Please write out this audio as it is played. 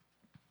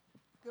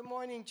Good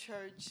morning,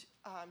 church.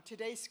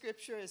 Today's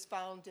scripture is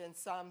found in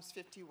Psalms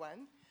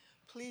 51.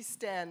 Please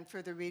stand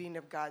for the reading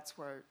of God's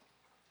word.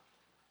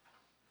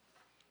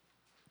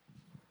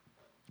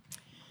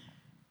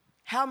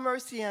 Have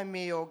mercy on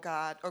me, O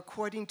God,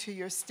 according to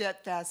your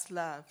steadfast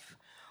love.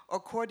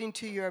 According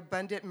to your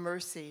abundant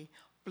mercy,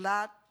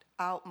 blot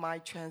out my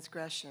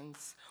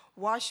transgressions.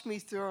 Wash me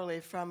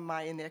thoroughly from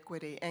my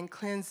iniquity and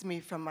cleanse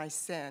me from my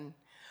sin.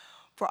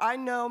 For I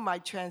know my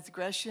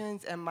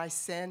transgressions and my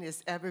sin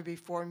is ever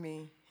before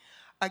me.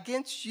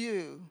 Against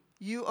you,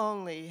 you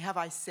only have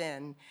I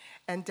sinned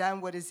and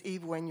done what is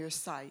evil in your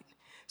sight,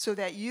 so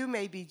that you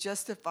may be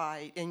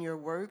justified in your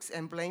works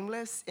and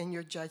blameless in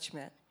your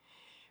judgment.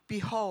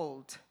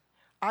 Behold,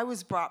 I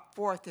was brought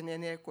forth in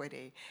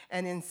iniquity,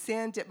 and in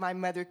sin did my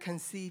mother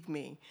conceive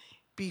me.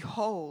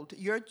 Behold,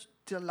 your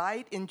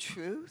delight in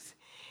truth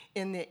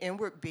in the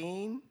inward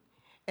being,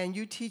 and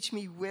you teach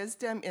me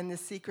wisdom in the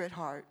secret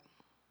heart.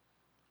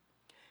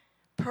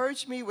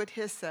 Purge me with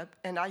hyssop,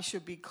 and I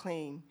shall be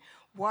clean.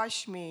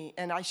 Wash me,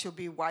 and I shall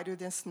be whiter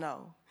than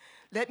snow.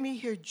 Let me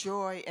hear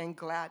joy and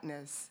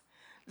gladness.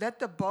 Let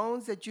the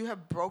bones that you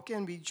have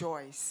broken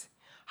rejoice.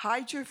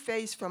 Hide your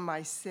face from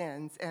my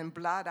sins and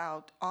blot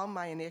out all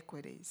my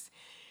iniquities.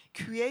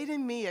 Create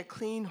in me a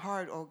clean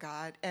heart, O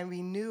God, and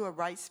renew a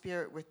right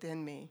spirit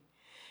within me.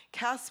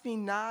 Cast me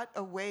not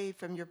away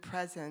from your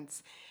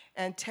presence,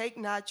 and take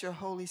not your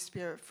Holy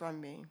Spirit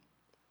from me.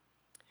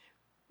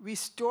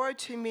 Restore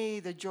to me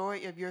the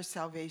joy of your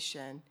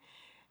salvation,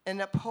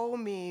 and uphold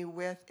me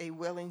with a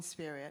willing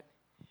spirit.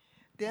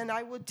 Then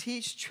I will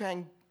teach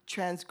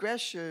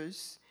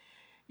transgressors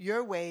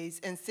your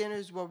ways, and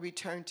sinners will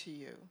return to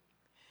you.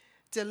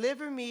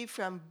 Deliver me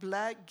from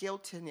blood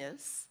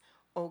guiltiness,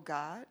 O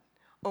God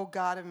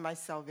of my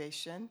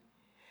salvation,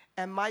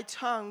 and my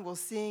tongue will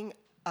sing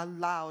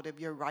aloud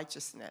of your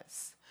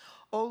righteousness.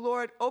 O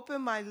Lord,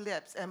 open my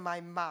lips, and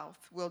my mouth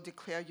will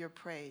declare your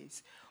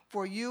praise.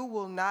 For you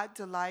will not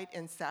delight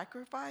in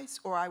sacrifice,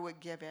 or I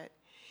would give it.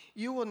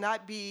 You will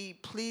not be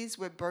pleased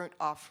with burnt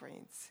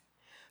offerings.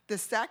 The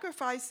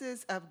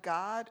sacrifices of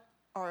God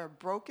are a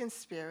broken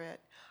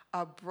spirit,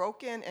 a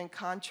broken and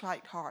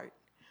contrite heart.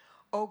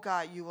 O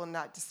God, you will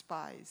not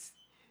despise.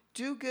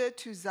 Do good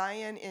to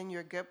Zion in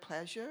your good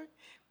pleasure.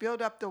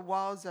 Build up the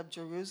walls of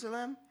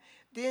Jerusalem.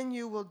 Then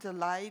you will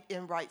delight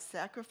in right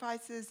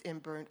sacrifices, in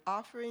burnt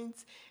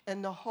offerings,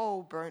 and the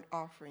whole burnt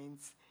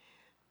offerings.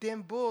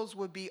 Then bulls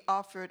will be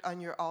offered on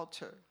your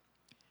altar.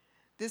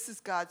 This is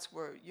God's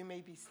word. You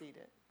may be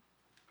seated.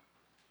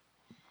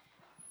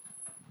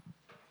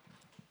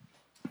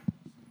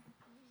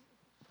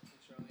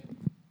 Thanks, Charlene.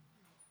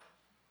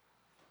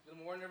 Good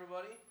morning,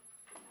 everybody.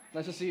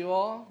 Nice to see you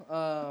all.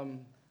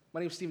 My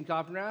name is Stephen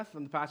Coppenrath.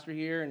 I'm the pastor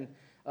here, and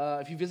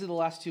if you visited the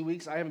last 2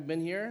 weeks, I haven't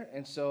been here,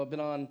 and so I've been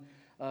on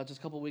just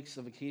a couple weeks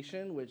of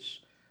vacation,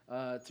 which,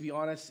 to be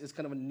honest, is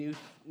kind of a new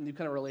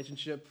kind of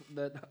relationship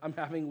that I'm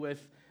having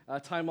with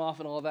time off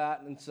and all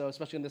that, and so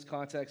especially in this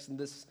context and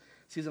this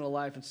season of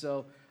life, and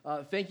so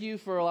thank you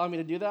for allowing me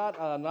to do that.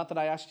 Not that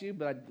I asked you,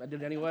 but I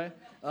did it anyway.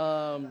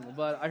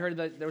 But I heard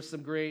that there was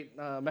some great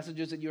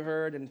messages that you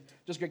heard, and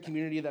just great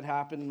community that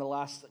happened in the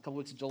last couple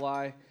weeks of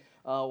July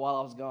while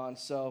I was gone.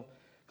 So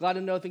glad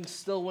to know things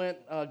still went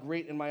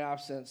great in my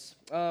absence.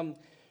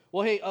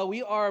 Well, hey,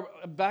 we are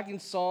back in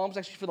Psalms,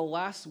 actually for the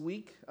last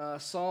week.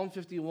 Psalm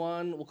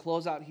 51 will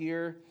close out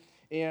here.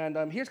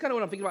 And here's kind of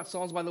what I'm thinking about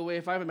Psalms, by the way,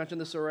 if I haven't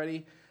mentioned this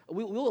already.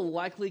 We will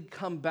likely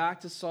come back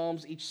to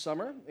Psalms each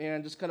summer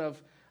and just kind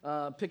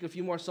of pick a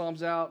few more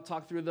Psalms out,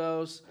 talk through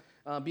those,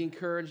 be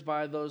encouraged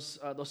by those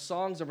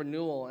songs of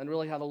renewal and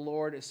really how the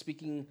Lord is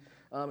speaking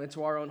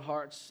into our own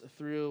hearts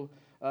through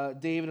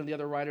David and the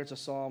other writers of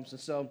Psalms.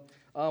 And so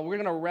we're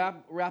going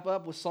to wrap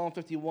up with Psalm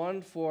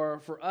 51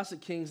 for us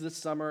at Kings this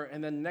summer,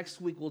 and then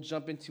next week we'll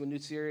jump into a new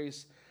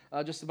series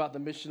just about the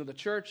mission of the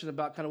church and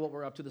about kind of what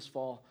we're up to this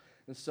fall.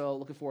 And so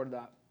looking forward to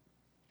that.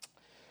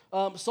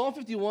 Psalm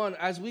 51,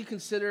 as we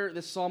consider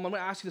this psalm, I'm going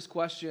to ask you this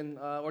question,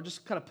 or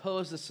just kind of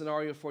pose this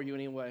scenario for you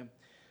anyway.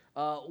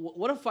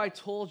 What if I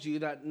told you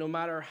that no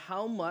matter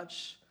how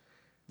much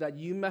that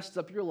you messed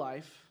up your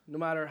life, no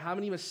matter how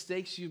many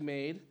mistakes you've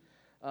made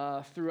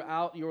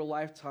throughout your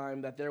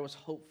lifetime, that there was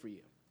hope for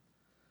you?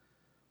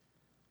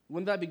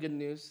 Wouldn't that be good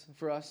news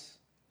for us?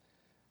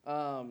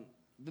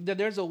 That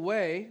there's a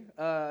way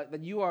that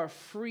you are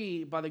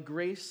free by the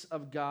grace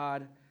of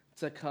God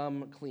to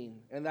come clean.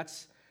 And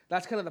that's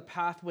kind of the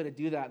pathway to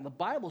do that. And the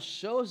Bible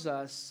shows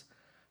us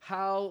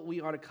how we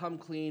are to come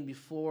clean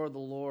before the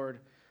Lord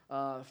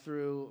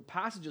through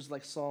passages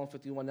like Psalm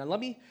 51. Now,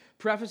 let me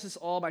preface this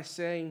all by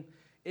saying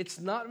it's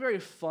not very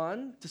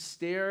fun to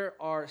stare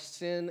our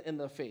sin in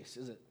the face,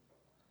 is it?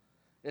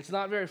 It's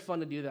not very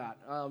fun to do that.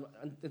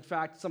 In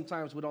fact,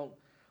 sometimes we don't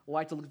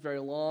like to look very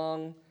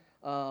long.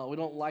 We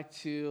don't like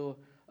to,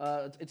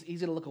 it's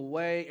easy to look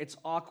away. It's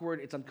awkward.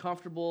 It's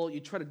uncomfortable. You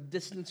try to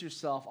distance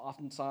yourself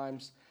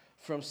oftentimes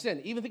from sin.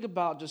 Even think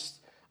about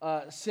just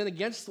sin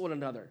against one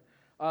another.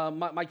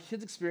 My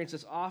kids experience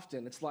this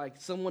often. It's like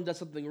someone does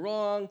something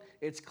wrong,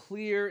 it's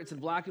clear, it's in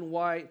black and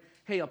white,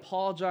 hey,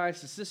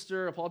 apologize to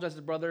sister, apologize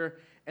to brother,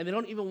 and they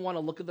don't even want to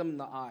look at them in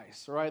the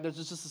eyes, right? There's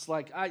just this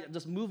like,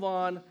 just move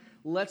on.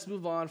 Let's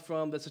move on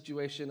from the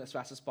situation as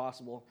fast as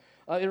possible.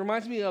 It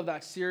reminds me of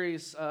that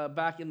series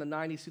back in the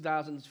 90s,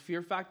 2000s,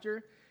 Fear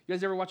Factor. You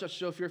guys ever watch that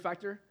show, Fear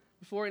Factor,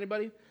 before?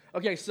 Anybody?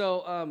 Okay,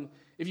 so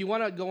if you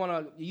want to go on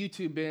a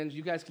YouTube binge,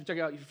 you guys can check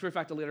out Fear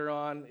Factor later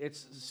on.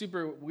 It's a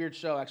super weird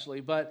show,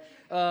 actually. But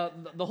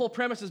the whole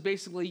premise is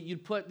basically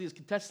you'd put these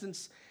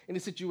contestants into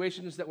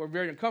situations that were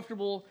very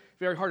uncomfortable,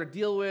 very hard to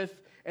deal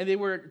with, and they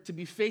were to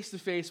be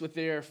face-to-face with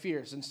their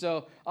fears. And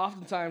so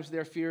oftentimes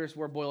their fears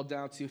were boiled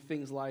down to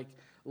things like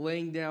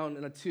laying down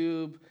in a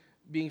tube,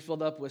 being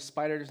filled up with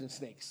spiders and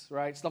snakes,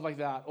 right? Stuff like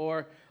that.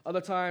 Or other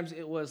times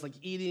it was like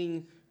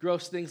eating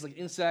gross things like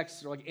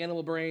insects or like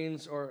animal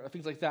brains or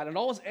things like that. And it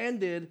always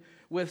ended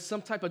with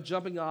some type of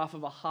jumping off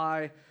of a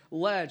high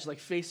ledge, like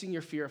facing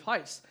your fear of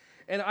heights.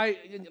 And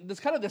there's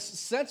kind of this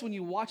sense when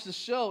you watch the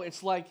show,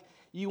 it's like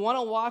you want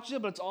to watch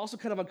it, but it's also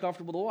kind of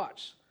uncomfortable to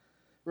watch,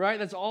 right?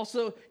 That's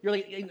also, you're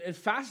like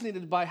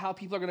fascinated by how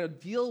people are going to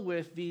deal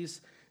with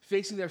these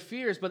facing their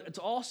fears, but it's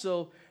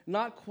also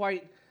not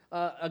quite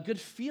a good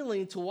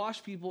feeling to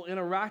watch people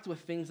interact with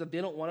things that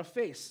they don't want to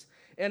face.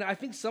 And I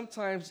think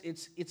sometimes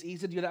it's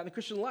easy to do that in the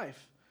Christian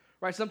life,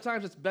 right?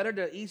 Sometimes it's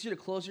easier to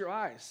close your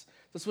eyes,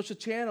 to switch the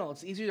channel.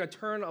 It's easier to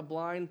turn a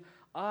blind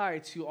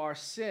eye to our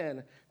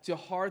sin, to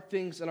hard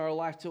things in our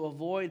life, to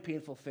avoid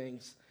painful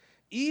things,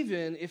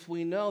 even if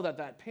we know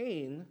that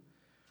pain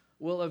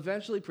will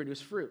eventually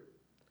produce fruit.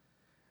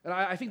 And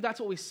I think that's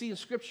what we see in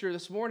Scripture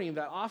this morning,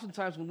 that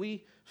oftentimes when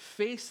we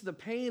face the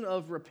pain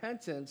of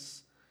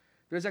repentance,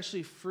 there's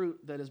actually fruit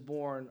that is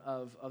born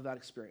of that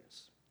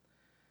experience.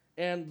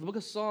 And the book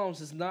of Psalms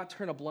does not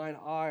turn a blind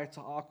eye to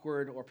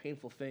awkward or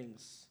painful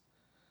things.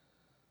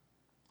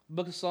 The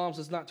book of Psalms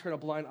does not turn a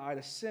blind eye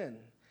to sin.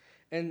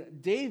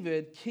 And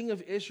David, king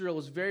of Israel,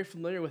 was very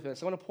familiar with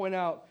this. I want to point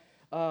out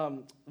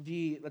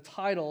the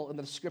title and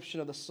the description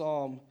of the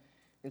psalm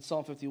in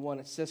Psalm 51.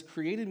 It says,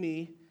 "Create in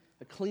me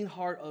a clean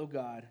heart, O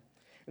God."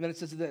 And then it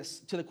says this,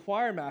 "To the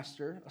choir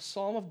master, a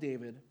psalm of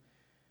David,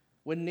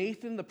 when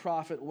Nathan the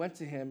prophet went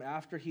to him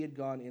after he had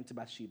gone into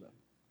Bathsheba."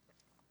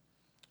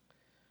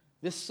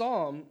 This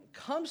psalm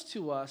comes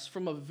to us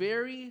from a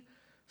very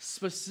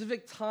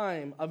specific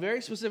time, a very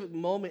specific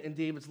moment in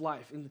David's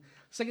life. In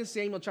 2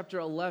 Samuel chapter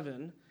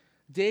 11,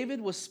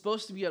 David was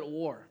supposed to be at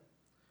war.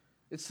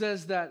 It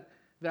says that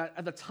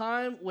at the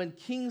time when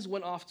kings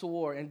went off to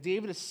war and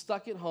David is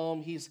stuck at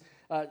home, he's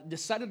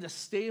decided to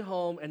stay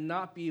home and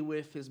not be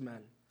with his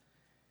men.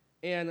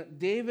 And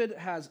David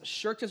has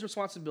shirked his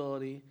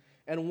responsibility,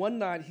 and one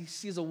night he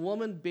sees a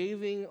woman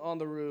bathing on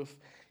the roof.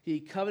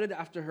 He coveted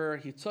after her,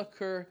 he took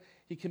her,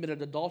 he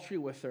committed adultery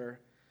with her.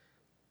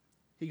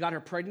 He got her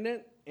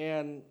pregnant,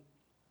 and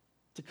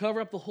to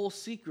cover up the whole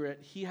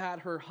secret, he had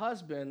her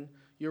husband,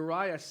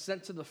 Uriah,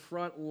 sent to the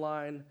front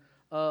line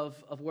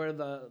of where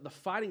the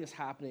fighting is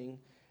happening,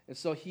 and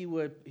so he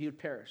would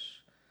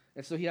perish.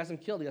 And so he has him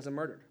killed, he has him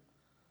murdered.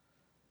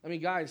 I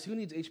mean, guys, who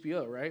needs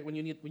HBO, right? When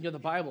you have the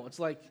Bible. It's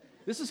like,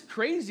 this is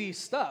crazy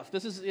stuff.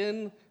 This is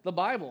in the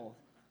Bible.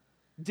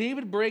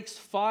 David breaks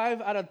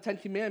 5 out of 10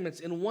 commandments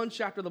in one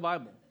chapter of the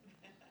Bible.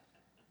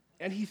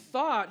 And he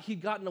thought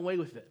he'd gotten away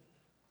with it.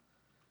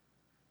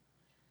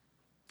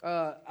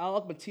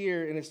 Alec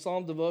Motyer, in his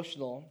Psalm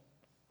devotional,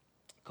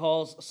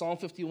 calls Psalm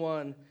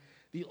 51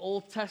 the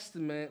Old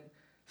Testament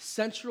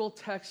central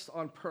text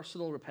on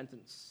personal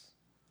repentance.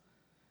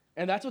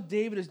 And that's what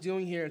David is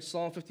doing here in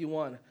Psalm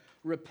 51,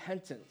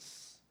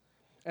 repentance.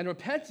 And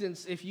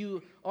repentance, if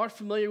you aren't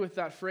familiar with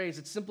that phrase,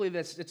 it's simply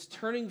this: it's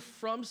turning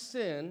from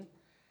sin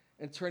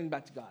and turning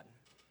back to God.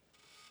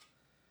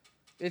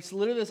 It's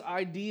literally this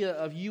idea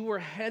of you were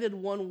headed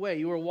one way,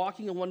 you were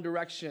walking in one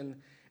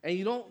direction, and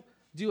you don't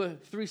do a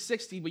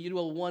 360, but you do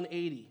a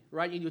 180,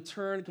 right? And you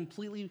turn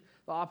completely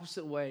the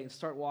opposite way and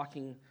start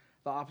walking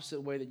the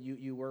opposite way that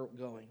you were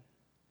going.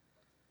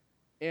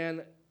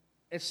 And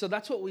so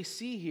that's what we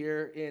see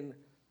here in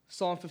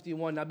Psalm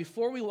 51. Now,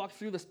 before we walk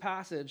through this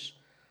passage,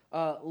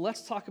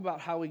 let's talk about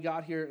how we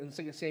got here in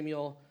 2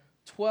 Samuel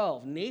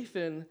 12.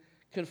 Nathan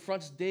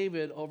confronts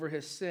David over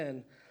his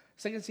sin.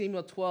 2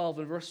 Samuel 12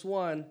 in verse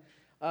 1,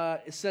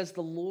 it says,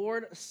 "The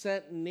Lord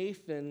sent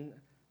Nathan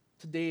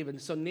to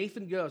David." So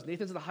Nathan goes.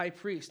 Nathan's the high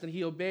priest, and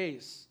he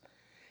obeys.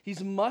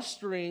 He's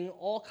mustering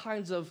all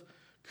kinds of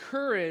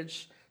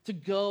courage to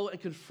go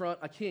and confront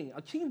a king.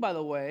 A king, by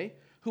the way,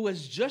 who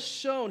has just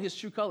shown his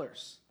true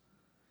colors.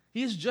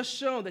 He has just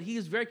shown that he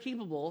is very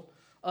capable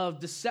of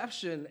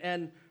deception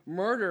and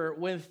murder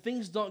when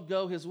things don't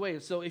go his way.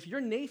 So if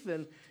you're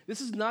Nathan,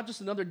 this is not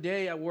just another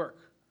day at work,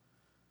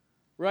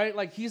 right?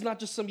 Like, he's not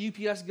just some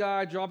UPS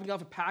guy dropping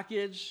off a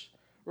package,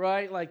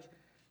 right? Like,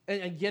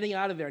 and getting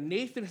out of there.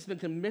 Nathan has been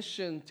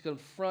commissioned to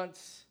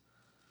confront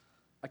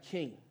a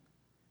king.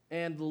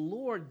 And the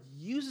Lord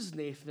uses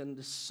Nathan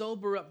to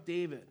sober up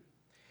David,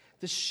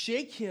 to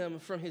shake him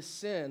from his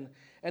sin,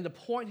 and to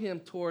point him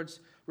towards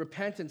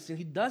repentance. And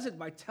he does it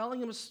by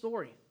telling him a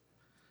story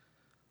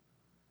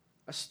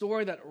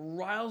that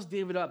riles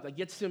David up, that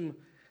gets him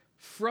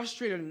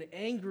frustrated and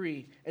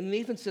angry. And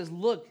Nathan says,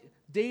 look,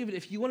 David,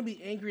 if you want to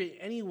be angry at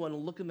anyone,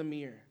 look in the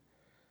mirror,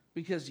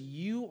 because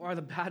you are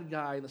the bad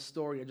guy in the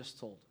story I just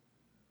told.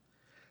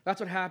 That's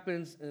what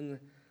happens in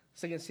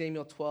 2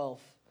 Samuel 12.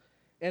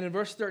 And in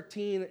verse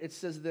 13, it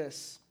says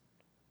this.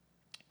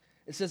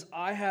 It says,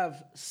 I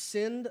have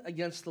sinned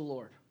against the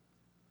Lord.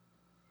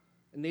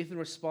 And Nathan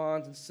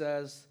responds and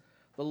says,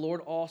 the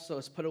Lord also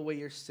has put away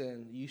your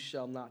sin. You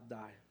shall not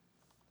die.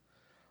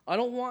 I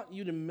don't want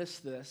you to miss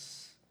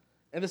this.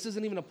 And this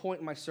isn't even a point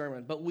in my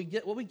sermon. But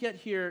what we get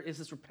here is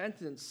this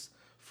repentance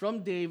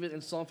from David in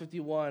Psalm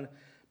 51,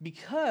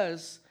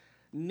 because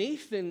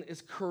Nathan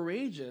is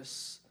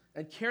courageous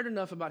and cared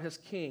enough about his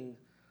king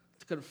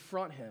to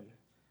confront him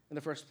in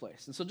the first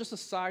place. And so just a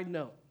side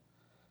note.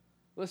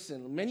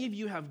 Listen, many of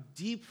you have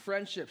deep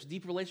friendships,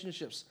 deep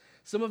relationships.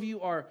 Some of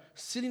you are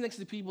sitting next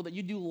to people that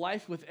you do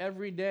life with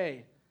every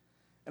day.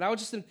 And I would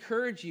just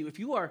encourage you, if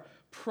you are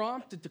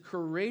prompted to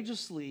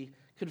courageously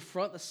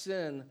confront the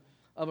sin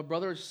of a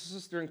brother or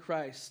sister in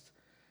Christ,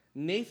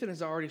 Nathan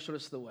has already showed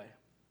us the way.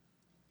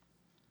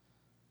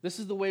 This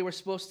is the way we're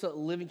supposed to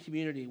live in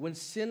community. When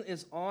sin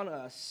is on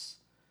us,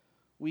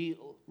 we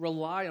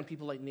rely on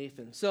people like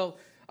Nathan. So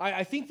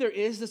I think there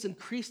is this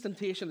increased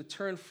temptation to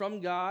turn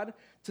from God,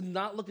 to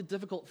not look at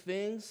difficult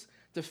things,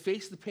 to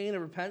face the pain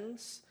of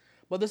repentance.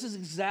 But this is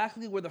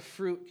exactly where the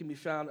fruit can be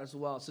found as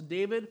well. So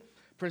David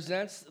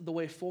presents the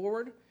way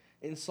forward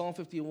in Psalm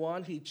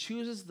 51. He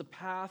chooses the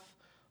path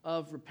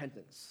of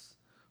repentance.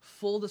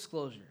 Full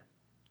disclosure,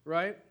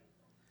 right?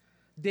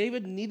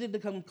 David needed to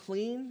come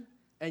clean,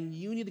 and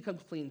you need to come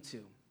clean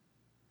too.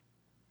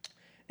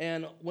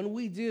 And when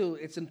we do,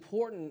 it's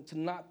important to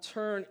not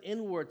turn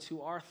inward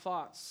to our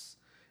thoughts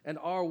and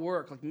our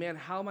work. Like, man,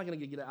 how am I going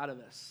to get out of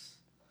this?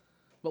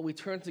 But we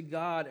turn to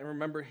God and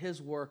remember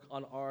his work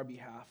on our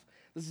behalf.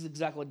 This is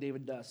exactly what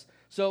David does.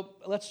 So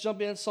let's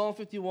jump in. Psalm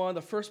 51.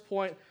 The first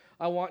point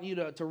I want you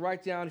to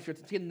write down, if you're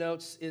taking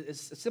notes,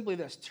 is simply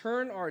this.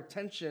 Turn our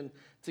attention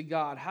to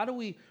God. How do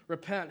we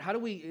repent? How do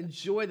we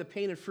enjoy the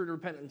pain and fruit of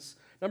repentance?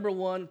 Number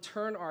one,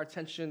 turn our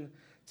attention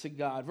to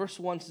God. Verse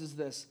 1 says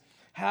this.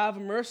 Have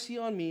mercy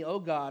on me, O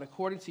God,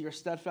 according to your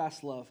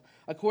steadfast love.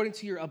 According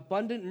to your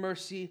abundant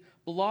mercy,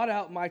 blot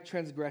out my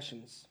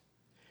transgressions.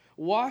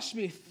 Wash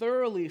me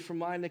thoroughly from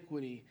my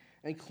iniquity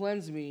and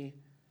cleanse me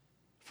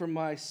from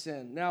my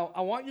sin. Now,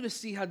 I want you to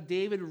see how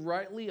David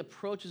rightly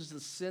approaches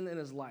the sin in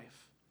his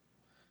life.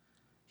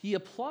 He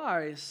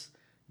applies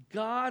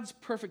God's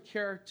perfect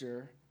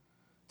character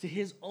to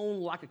his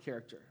own lack of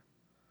character.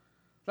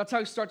 That's how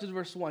he starts in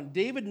verse 1.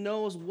 David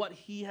knows what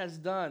he has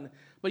done,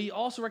 but he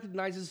also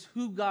recognizes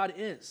who God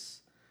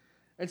is.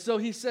 And so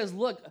he says,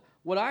 look,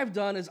 what I've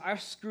done is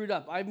I've screwed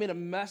up. I've made a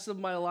mess of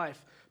my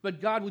life. But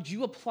God, would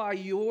you apply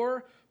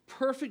your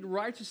perfect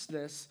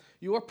righteousness,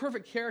 your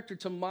perfect character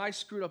to my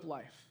screwed up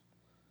life?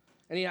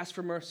 And he asks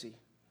for mercy.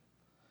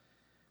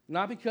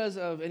 Not because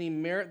of any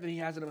merit that he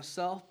has in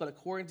himself, but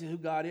according to who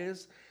God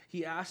is,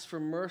 he asks for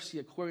mercy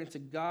according to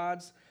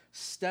God's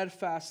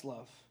steadfast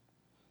love,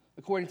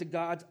 according to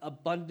God's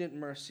abundant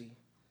mercy.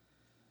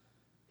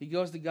 He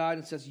goes to God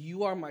and says,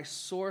 you are my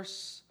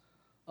source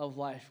of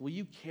life. Will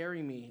you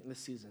carry me in this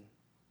season?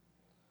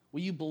 Will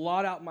you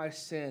blot out my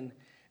sin?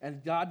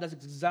 And God does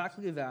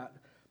exactly that,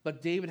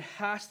 but David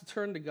has to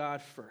turn to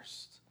God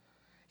first.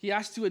 He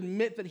has to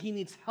admit that he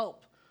needs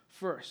help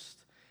first.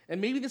 And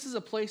maybe this is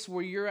a place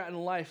where you're at in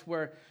life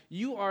where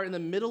you are in the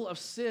middle of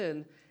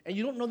sin and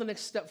you don't know the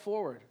next step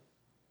forward.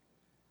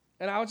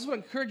 And I just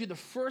want to encourage you, the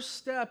first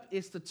step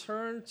is to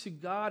turn to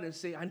God and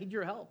say, I need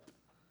your help.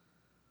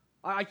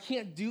 I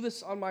can't do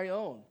this on my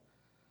own.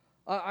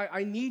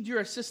 I need your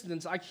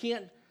assistance. I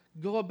can't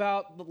go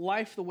about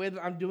life the way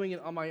that I'm doing it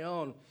on my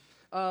own.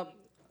 The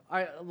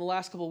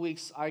last couple of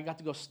weeks, I got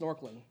to go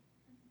snorkeling.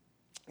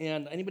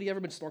 And anybody ever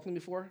been snorkeling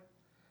before?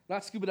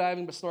 Not scuba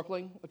diving, but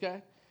snorkeling,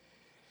 okay?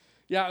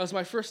 Yeah, it was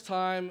my first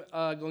time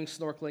going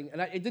snorkeling,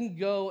 and it didn't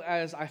go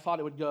as I thought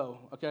it would go,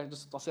 okay?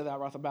 I'll say that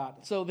right off the bat.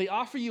 So they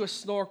offer you a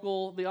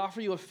snorkel, they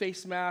offer you a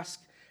face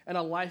mask, and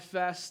a life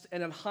vest,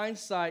 and in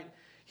hindsight,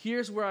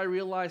 here's where I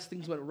realized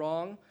things went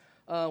wrong.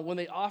 When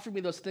they offered me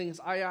those things,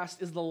 I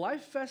asked, is the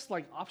life vest,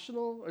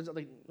 optional, or is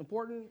it,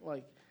 important?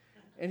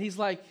 And he's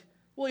like,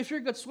 well, if you're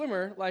a good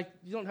swimmer,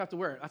 you don't have to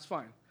wear it. That's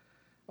fine.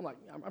 I'm like,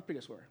 I'm a pretty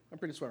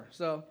good swimmer.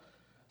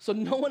 So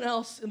no one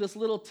else in this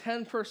little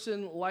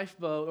 10-person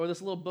lifeboat or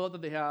this little boat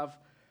that they have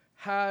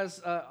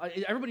has,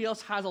 everybody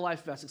else has a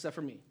life vest except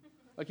for me,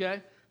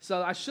 okay?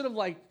 So I should have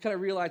kind of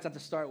realized that to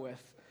start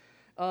with.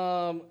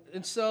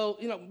 And so,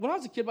 when I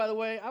was a kid, by the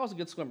way, I was a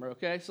good swimmer,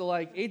 okay? So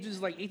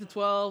ages 8 to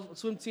 12,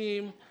 swim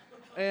team,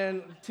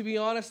 and to be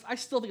honest, I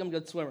still think I'm a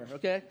good swimmer,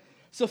 okay?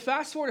 So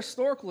fast forward to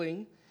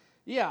snorkeling,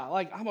 yeah,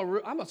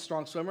 I'm a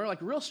strong swimmer,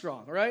 real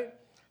strong, right?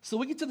 So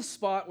we get to the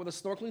spot where the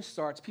snorkeling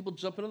starts. People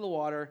jump into the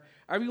water.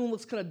 Everyone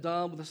looks kind of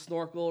dumb with a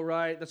snorkel,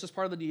 right? That's just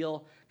part of the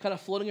deal. Kind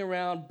of floating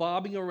around,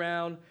 bobbing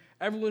around.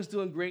 Everyone's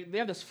doing great. They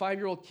have this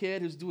 5-year-old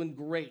kid who's doing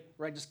great,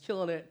 right? Just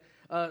killing it,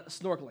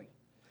 snorkeling.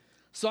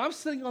 So I'm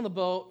sitting on the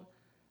boat.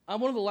 I'm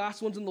one of the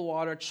last ones in the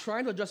water,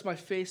 trying to adjust my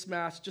face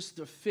mask just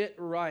to fit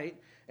right.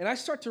 And I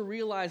start to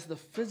realize the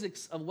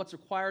physics of what's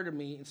required of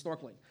me in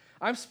snorkeling.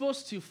 I'm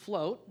supposed to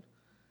float.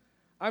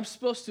 I'm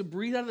supposed to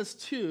breathe out of this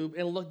tube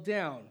and look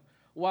down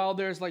while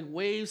there's like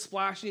waves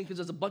splashing because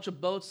there's a bunch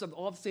of boats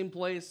all at the same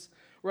place,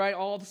 right,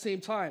 all at the same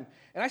time.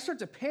 And I start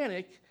to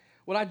panic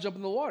when I jump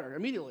in the water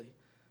immediately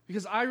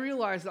because I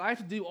realize that I have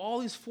to do all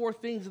these 4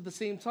 things at the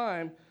same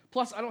time,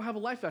 plus I don't have a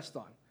life vest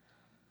on.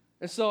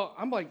 And so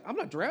I'm like, I'm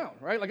going to drown,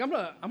 right? Like, I'm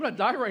gonna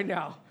die right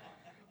now.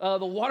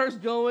 The water's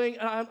going,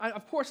 and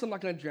of course I'm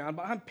not going to drown,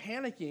 but I'm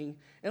panicking,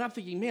 and I'm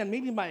thinking, man,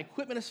 maybe my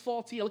equipment is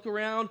faulty. I look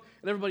around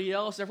at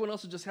everyone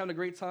else is just having a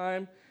great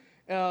time.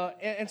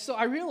 And so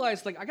I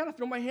realized, like, I got to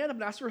throw my hand up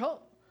and ask for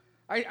help.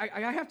 I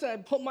have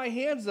to put my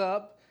hands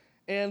up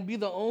and be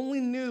the only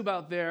noob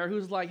out there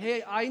who's like,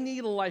 hey, I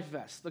need a life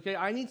vest, okay?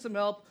 I need some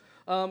help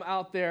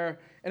out there.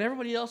 And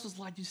everybody else is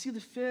like, do you see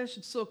the fish?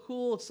 It's so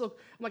cool. I'm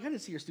like, I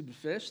didn't see your stupid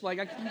fish. Like,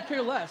 I can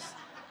care less.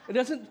 It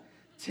doesn't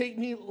take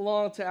me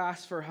long to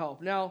ask for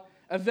help. Now,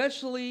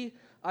 eventually,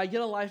 I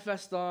get a life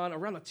vest on.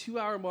 Around the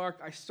 2-hour mark,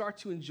 I start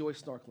to enjoy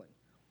snorkeling.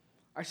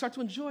 I start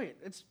to enjoy it.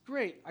 It's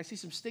great. I see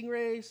some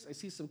stingrays. I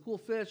see some cool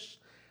fish.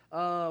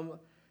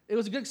 It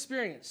was a good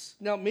experience.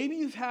 Now, maybe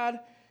you've had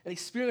an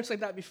experience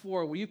like that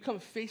before where you come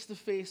face to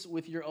face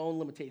with your own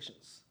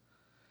limitations.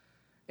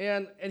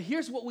 And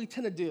here's what we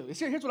tend to do.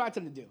 Here's what I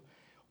tend to do.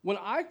 When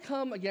I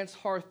come against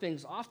hard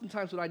things,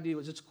 oftentimes what I do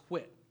is just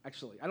quit,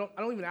 actually. I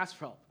don't even ask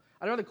for help.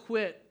 I'd rather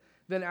quit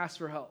than ask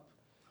for help.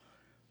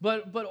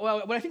 But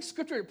what I think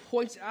Scripture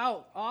points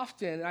out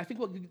often, and I think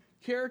what the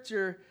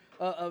character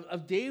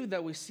of David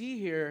that we see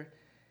here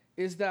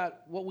is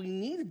that what we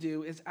need to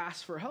do is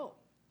ask for help.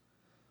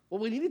 What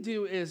we need to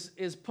do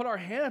is put our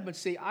hand up and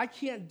say, I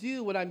can't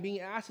do what I'm being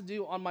asked to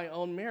do on my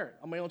own merit,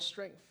 on my own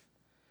strength.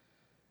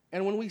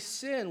 And when we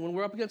sin, when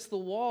we're up against the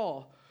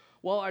wall,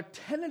 while our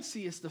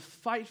tendency is to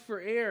fight for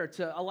air,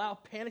 to allow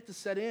panic to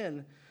set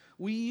in,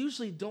 we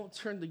usually don't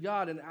turn to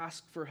God and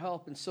ask for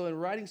help. And so in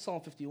writing Psalm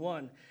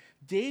 51,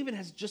 David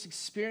has just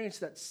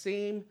experienced that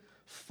same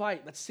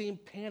fight, that same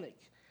panic.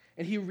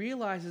 And he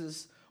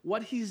realizes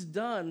what he's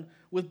done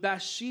with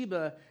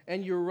Bathsheba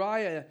and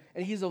Uriah,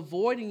 and he's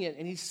avoiding it,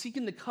 and he's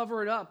seeking to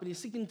cover it up, and he's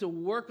seeking to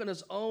work on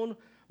his own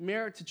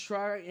merit to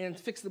try and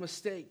fix the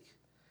mistake.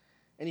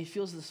 And he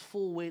feels this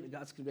full weight of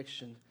God's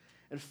conviction.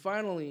 And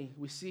finally,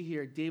 we see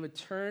here, David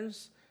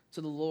turns to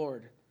the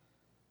Lord,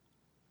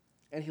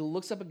 and he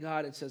looks up at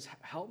God and says,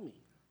 help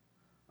me.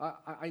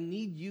 I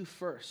need you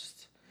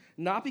first.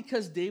 Not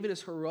because David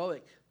is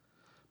heroic,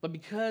 but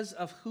because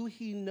of who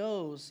he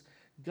knows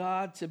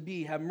God to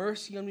be. Have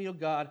mercy on me, O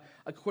God,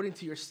 according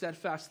to your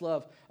steadfast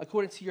love,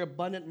 according to your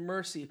abundant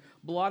mercy.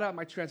 Blot out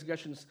my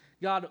transgressions.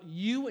 God,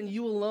 you and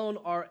you alone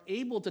are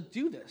able to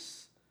do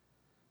this.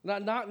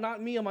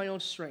 Not me on my own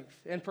strength.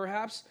 And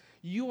perhaps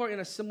you are in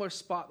a similar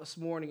spot this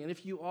morning. And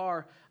if you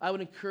are, I would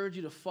encourage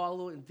you to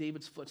follow in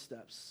David's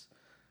footsteps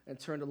and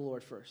turn to the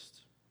Lord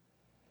first.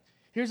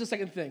 Here's the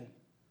second thing.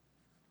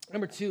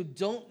 Number 2,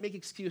 don't make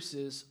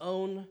excuses.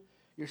 Own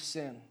your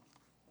sin.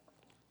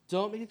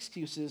 Don't make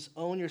excuses.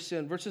 Own your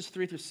sin. Verses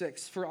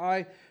 3-6. For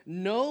I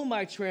know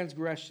my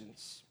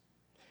transgressions,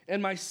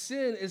 and my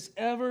sin is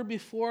ever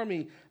before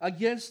me.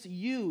 Against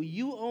you,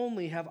 you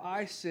only have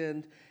I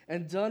sinned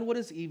and done what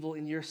is evil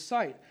in your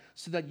sight,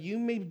 so that you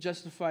may be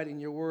justified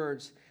in your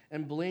words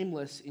and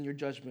blameless in your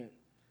judgment.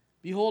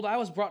 Behold, I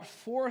was brought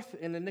forth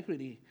in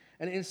iniquity,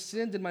 and in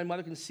sin did my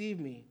mother conceive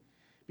me.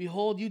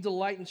 Behold, you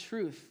delight in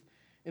truth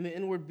in the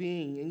inward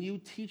being, and you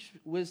teach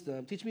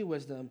me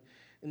wisdom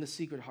in the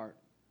secret heart.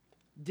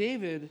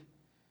 David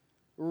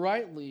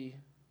rightly,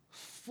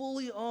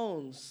 fully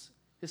owns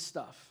his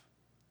stuff.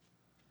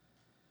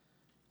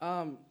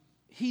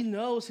 He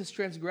knows his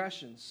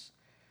transgressions.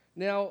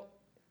 Now,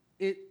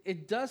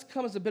 it does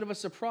come as a bit of a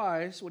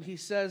surprise when he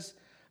says,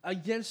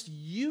 against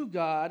you,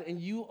 God, and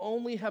you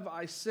only have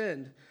I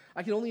sinned.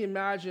 I can only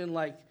imagine,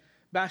 like,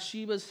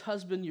 Bathsheba's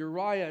husband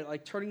Uriah,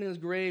 like, turning in his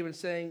grave and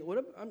saying,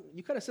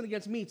 you kind of sinned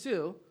against me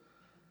too.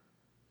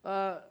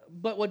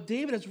 But what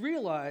David has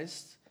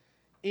realized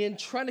in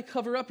trying to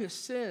cover up his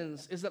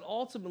sins is that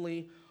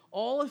ultimately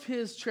all of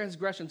his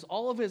transgressions,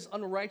 all of his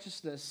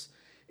unrighteousness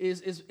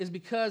is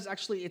because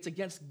actually it's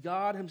against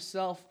God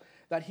himself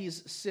that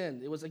he's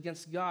sinned. It was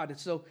against God. And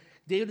so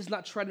David is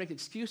not trying to make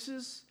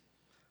excuses,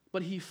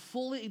 but he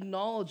fully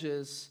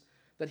acknowledges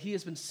that he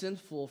has been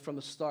sinful from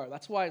the start.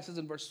 That's why it says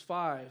in verse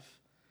 5,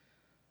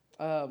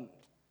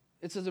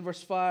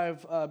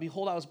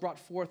 behold, I was brought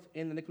forth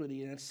in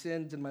iniquity, and in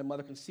sin did my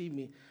mother conceive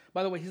me.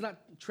 By the way, he's not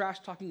trash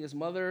talking his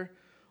mother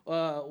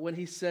when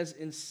he says,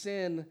 in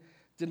sin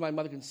did my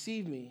mother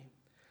conceive me.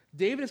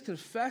 David is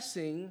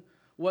confessing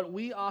what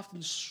we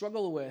often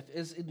struggle with,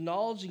 is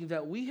acknowledging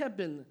that we have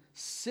been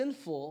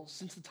sinful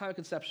since the time of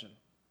conception.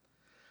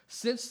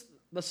 Since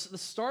the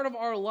start of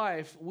our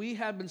life, we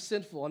have been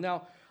sinful. And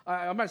now,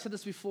 I might have said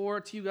this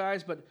before to you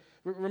guys, but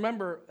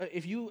remember,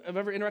 if you have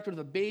ever interacted with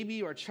a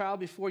baby or a child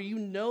before, you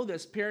know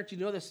this. Parents, you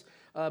know this.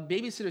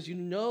 Babysitters, you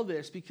know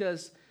this,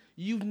 because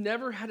you've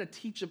never had to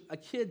teach a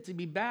kid to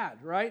be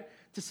bad, right?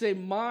 To say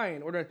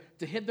mine or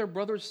to hit their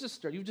brother or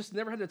sister. You've just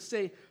never had to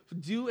say,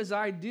 do as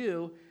I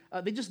do.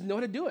 They just know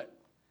how to do it.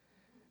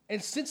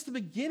 And since the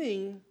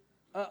beginning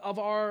of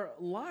our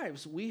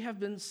lives, we have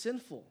been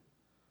sinful.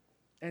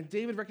 And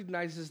David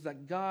recognizes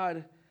that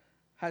God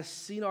has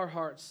seen our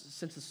hearts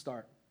since the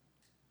start,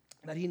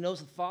 that he knows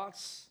the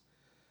thoughts,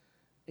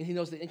 and he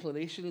knows the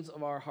inclinations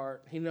of our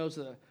heart. He knows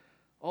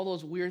all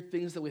those weird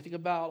things that we think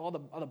about, all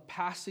the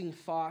passing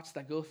thoughts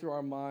that go through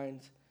our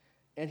mind,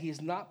 and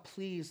he's not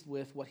pleased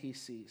with what he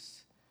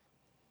sees.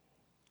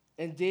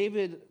 And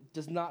David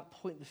does not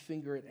point the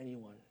finger at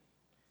anyone.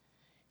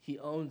 He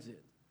owns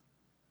it.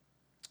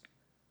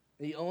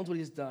 And he owns what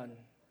he's done.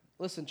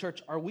 Listen,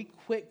 church, are we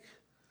quick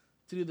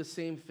to do the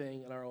same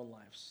thing in our own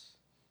lives?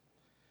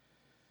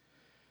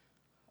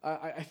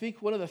 I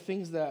think one of the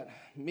things that,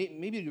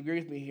 maybe you agree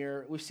with me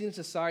here, we've seen in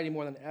society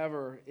more than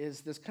ever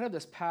is this kind of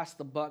this pass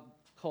the buck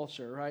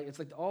culture, right? It's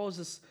like always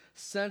this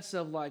sense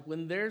of like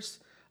when there's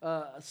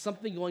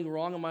something going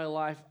wrong in my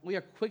life, we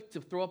are quick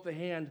to throw up the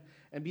hand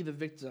and be the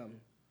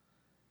victim.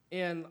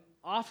 And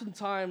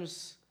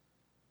oftentimes,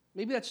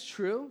 maybe that's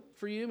true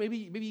for you. Maybe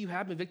you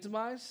have been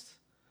victimized.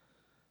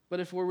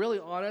 But if we're really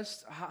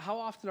honest, how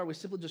often are we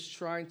simply just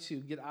trying to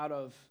get out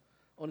of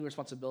owning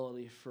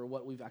responsibility for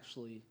what we've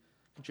actually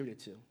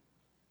contributed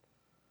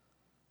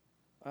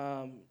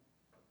to?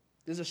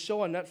 There's a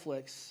show on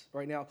Netflix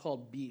right now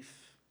called Beef.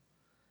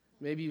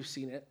 Maybe you've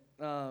seen it.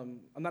 I'm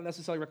not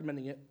necessarily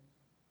recommending it.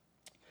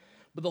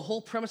 But the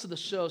whole premise of the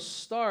show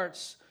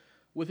starts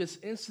with this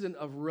incident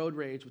of road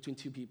rage between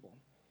two people.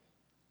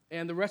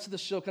 And the rest of the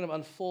show kind of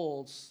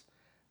unfolds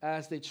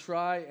as they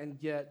try and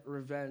get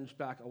revenge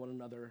back on one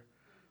another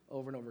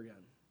over and over again.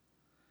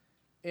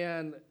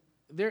 And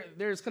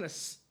there's kind of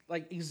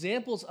like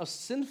examples of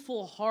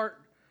sinful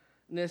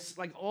heartness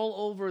like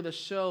all over the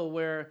show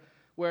where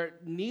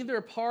neither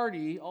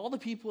party, all the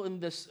people in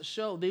this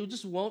show, they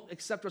just won't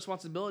accept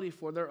responsibility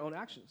for their own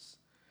actions.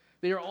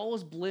 They are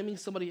always blaming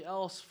somebody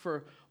else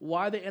for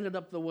why they ended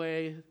up the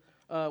way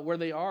where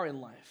they are in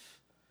life.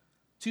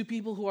 Two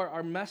people who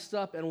are messed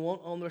up and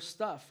won't own their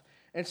stuff.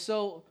 And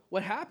so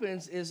what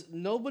happens is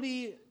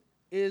nobody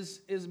is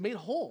made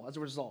whole as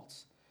a result.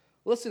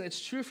 Listen, it's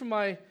true for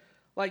my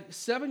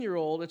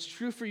 7-year-old. It's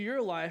true for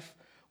your life.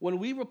 When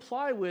we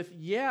reply with,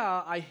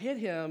 yeah, I hit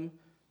him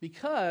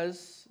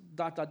because ...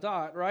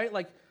 right?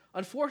 Like,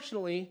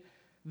 unfortunately,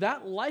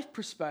 that life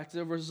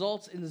perspective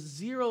results in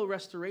zero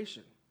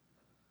restoration.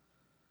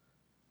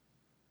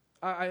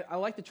 I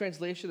like the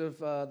translation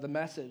of the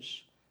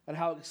Message and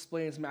how it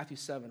explains Matthew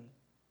 7.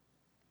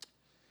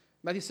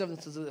 Matthew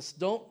 7 says this: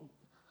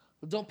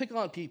 Don't pick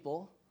on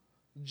people,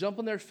 jump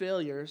on their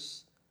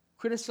failures,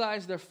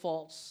 criticize their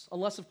faults,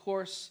 unless, of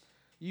course,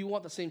 you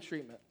want the same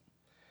treatment.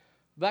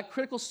 That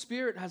critical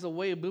spirit has a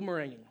way of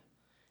boomeranging.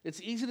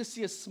 It's easy to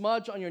see a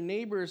smudge on your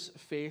neighbor's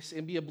face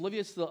and be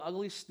oblivious to the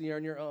ugly sneer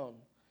on your own.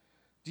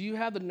 Do you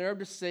have the nerve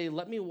to say,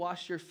 let me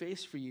wash your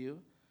face for you,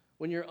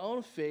 when your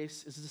own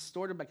face is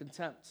distorted by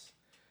contempt?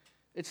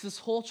 It's this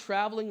whole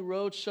traveling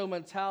roadshow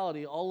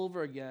mentality all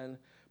over again,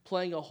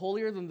 playing a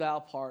holier-than-thou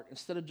part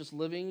instead of just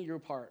living your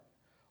part.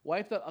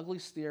 Wipe that ugly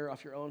sneer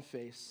off your own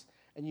face,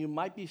 and you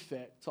might be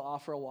fit to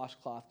offer a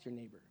washcloth to your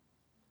neighbor.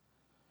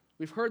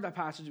 We've heard that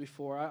passage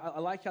before. I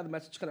like how the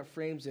Message kind of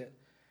frames it.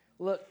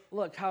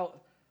 Look how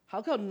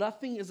come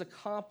nothing is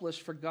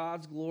accomplished for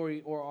God's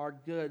glory or our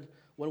good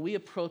when we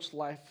approach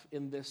life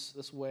in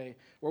this way,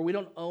 where we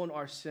don't own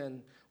our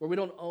sin, where we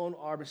don't own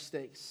our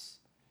mistakes.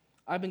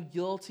 I've been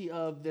guilty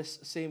of this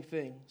same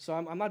thing. So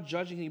I'm not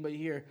judging anybody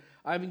here.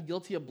 I've been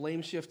guilty of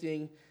blame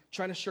shifting,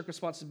 trying to shirk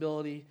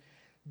responsibility.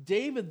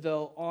 David,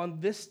 though, on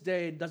this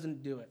day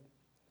doesn't do it.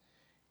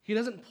 He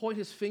doesn't point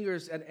his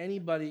fingers at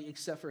anybody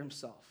except for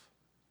himself.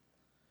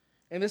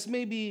 And this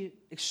may be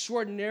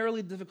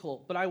extraordinarily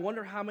difficult, but I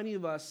wonder how many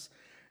of us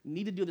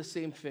need to do the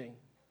same thing,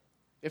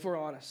 if we're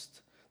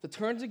honest. To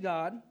turn to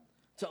God,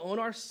 to own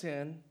our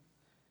sin,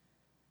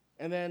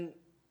 and then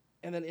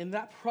in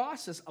that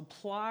process,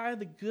 apply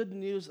the good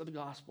news of the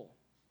gospel.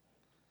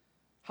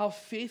 How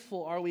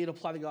faithful are we to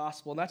apply the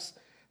gospel? And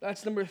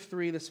that's number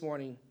 3 this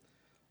morning.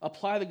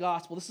 Apply the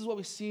gospel. This is what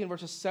we see in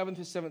verses 7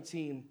 through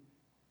 17.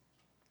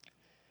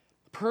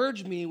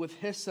 Purge me with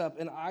hyssop,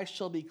 and I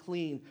shall be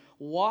clean.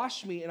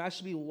 Wash me, and I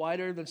shall be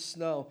whiter than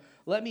snow.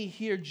 Let me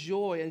hear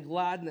joy and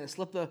gladness.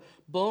 Let the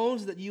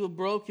bones that you have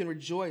broken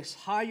rejoice.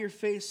 Hide your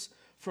face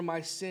from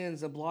my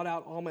sins and blot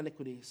out all my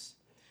iniquities.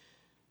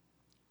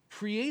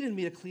 Create in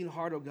me a clean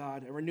heart, O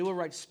God, and renew a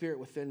right spirit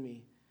within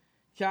me.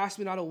 Cast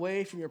me not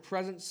away from your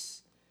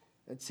presence,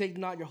 and take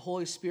not your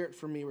Holy Spirit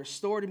from me.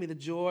 Restore to me the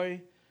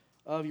joy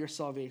of your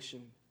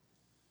salvation,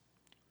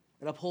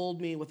 and uphold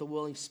me with a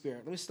willing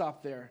spirit. Let me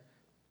stop there.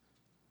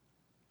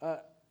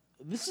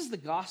 This is the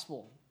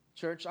gospel,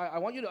 church. I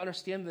want you to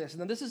understand this.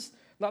 And this is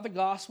not the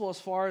gospel as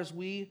far as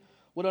we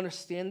would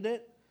understand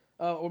it,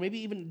 or maybe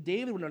even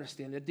David would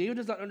understand it. David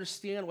does not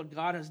understand what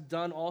God has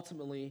done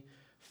ultimately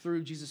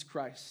through Jesus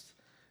Christ,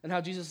 and how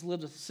Jesus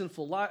lived a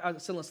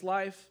sinless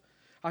life,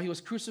 how he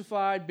was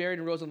crucified, buried,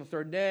 and rose on the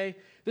third day.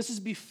 This is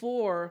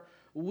before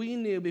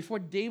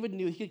David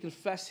knew he could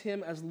confess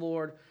him as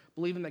Lord,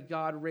 believing that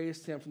God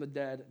raised him from the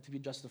dead to be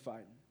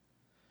justified.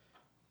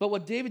 But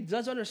what David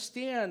does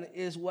understand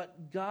is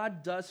what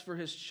God does for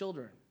his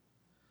children.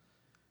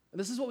 And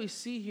this is what we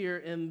see here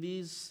in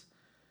these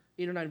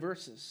 8 or 9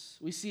 verses.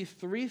 We see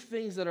 3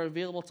 things that are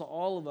available to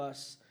all of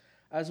us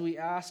as we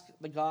ask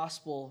the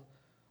gospel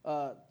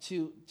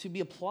to be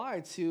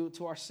applied to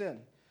our sin.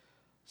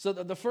 So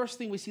the first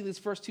thing we see in these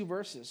first 2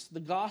 verses, the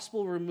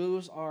gospel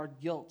removes our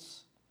guilt.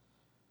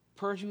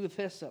 Purge me with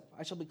hyssop,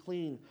 I shall be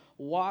clean.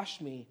 Wash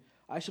me,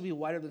 I shall be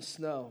whiter than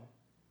snow.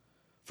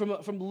 From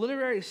a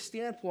literary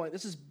standpoint,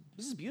 this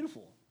is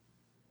beautiful.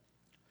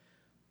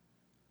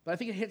 But I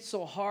think it hits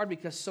so hard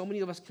because so many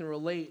of us can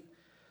relate.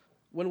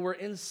 When we're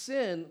in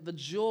sin, the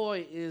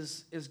joy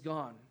is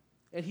gone.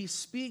 And he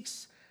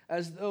speaks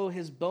as though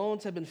his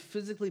bones have been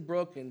physically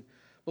broken.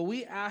 But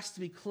we ask to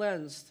be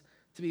cleansed,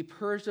 to be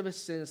purged of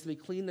his sins, to be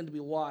cleaned and to be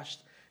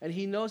washed. And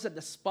he knows that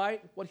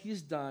despite what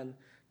he's done,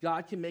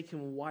 God can make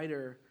him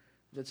whiter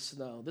than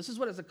snow. This is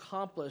what is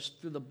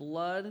accomplished through the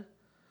blood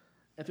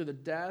and through the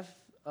death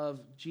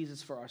of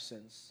Jesus for our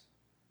sins.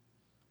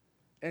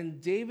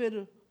 And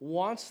David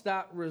wants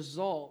that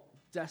result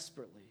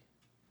desperately.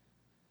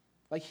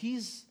 Like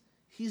he's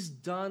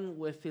done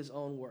with his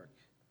own work.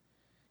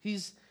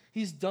 He's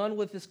done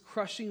with this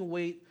crushing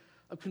weight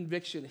of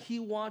conviction. He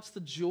wants the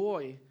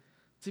joy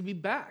to be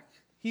back.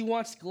 He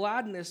wants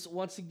gladness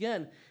once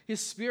again.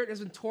 His spirit has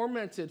been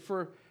tormented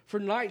for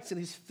nights, and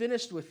he's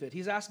finished with it.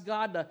 He's asked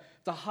God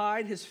to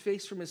hide his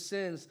face from his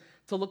sins,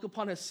 to look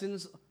upon his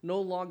sins no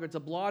longer, to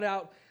blot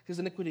out his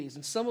iniquities.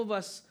 And some of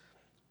us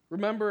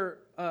remember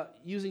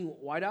using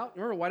whiteout.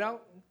 Remember whiteout?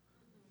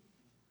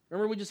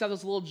 Remember we just have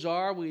this little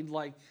jar. We'd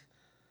like,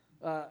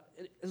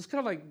 it's kind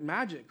of like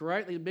magic,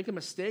 right? You make a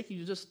mistake,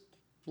 you just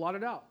blot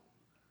it out.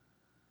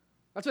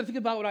 That's what I think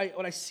about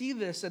when I see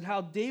this and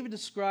how David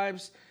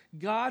describes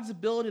God's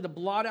ability to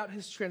blot out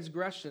his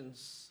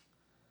transgressions.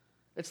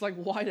 It's like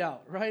whiteout,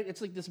 right?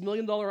 It's like this $1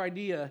 million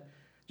idea,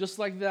 just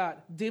like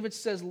that. David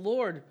says,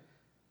 Lord,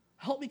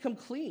 help me come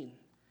clean.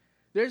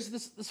 There's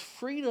this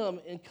freedom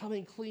in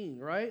coming clean,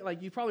 right?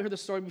 Like you've probably heard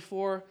this story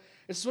before.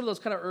 It's one of those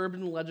kind of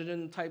urban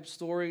legend type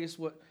stories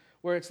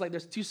where it's like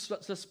there's 2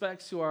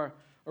 suspects who are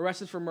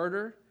arrested for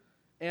murder,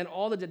 and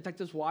all the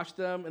detectives watch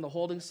them in the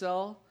holding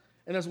cell.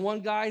 And there's one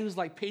guy who's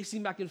like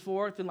pacing back and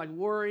forth and like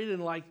worried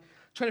and like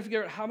trying to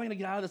figure out how am I going to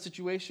get out of the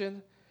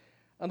situation.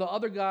 And the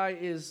other guy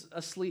is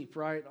asleep,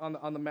 right,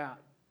 on the mat.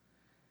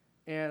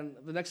 And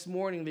the next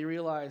morning they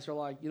realize, they're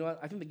like, you know what,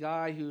 I think the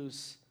guy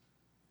who's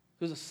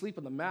asleep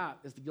on the mat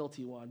is the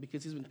guilty one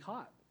because he's been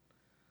caught.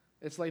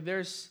 It's like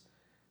there's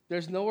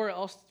nowhere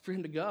else for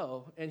him to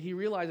go, and he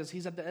realizes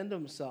he's at the end of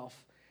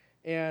himself.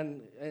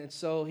 And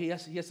so he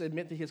has to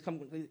admit that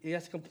he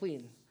has to come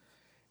clean.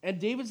 And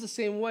David's the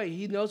same way.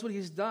 He knows what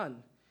he's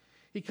done.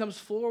 He comes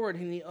forward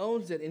and he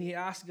owns it, and he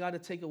asks God to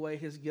take away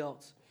his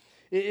guilt.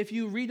 If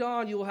you read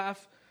on, you will have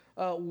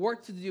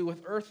work to do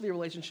with earthly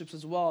relationships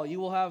as well. You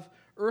will have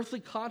earthly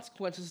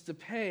consequences to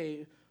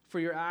pay for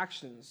your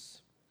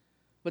actions.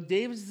 But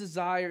David's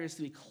desire is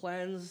to be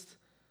cleansed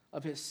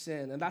of his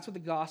sin, and that's what the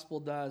gospel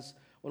does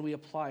when we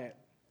apply it.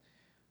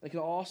 It can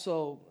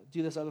also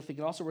do this other thing. It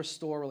can also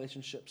restore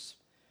relationships.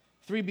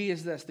 3B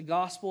is this: the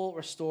gospel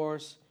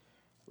restores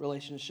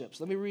relationships.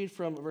 Let me read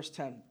from verse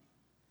 10.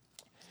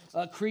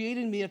 Create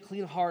in me a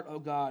clean heart, O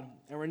God,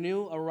 and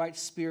renew a right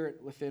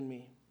spirit within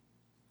me.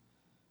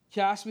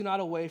 Cast me not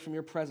away from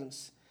your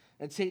presence,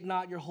 and take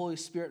not your Holy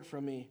Spirit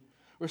from me.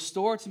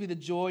 Restore to me the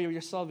joy of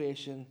your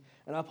salvation,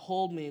 and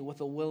uphold me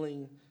with a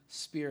willing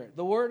spirit.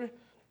 The word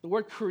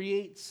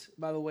create,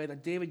 by the way,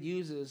 that David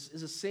uses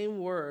is the same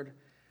word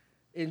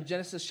in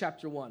Genesis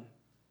chapter 1.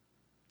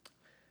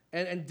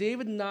 And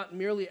David not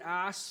merely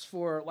asks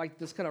for like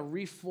this kind of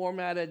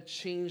reformatted,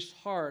 changed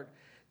heart.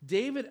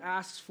 David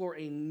asks for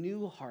a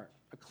new heart,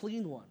 a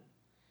clean one.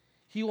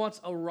 He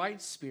wants a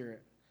right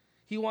spirit.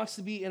 He wants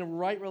to be in a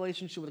right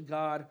relationship with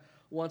God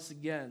once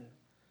again.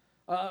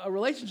 A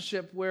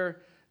relationship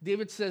where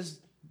David says,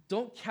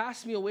 don't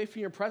cast me away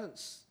from your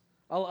presence.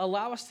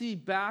 Allow us to be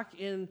back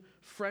in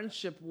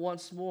friendship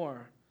once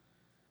more.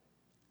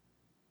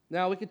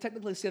 Now, we could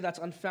technically say that's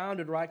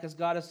unfounded, right? Because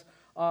God is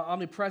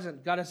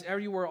omnipresent. God is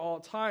everywhere all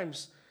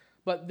times.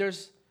 But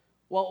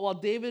while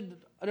David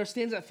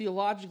understands that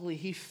theologically,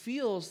 he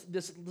feels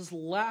this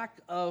lack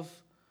of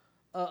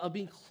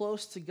being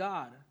close to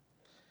God.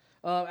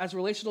 As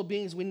relational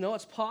beings, we know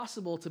it's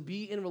possible to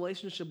be in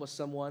relationship with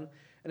someone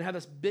and have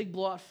this big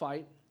blowout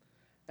fight.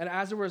 And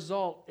as a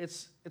result,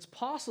 it's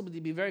possible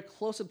to be very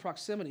close in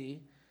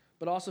proximity,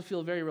 but also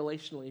feel very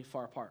relationally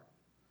far apart,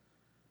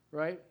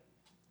 right?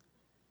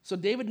 So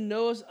David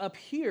knows up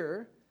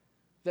here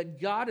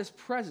that God is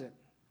present.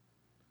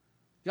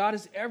 God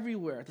is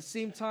everywhere at the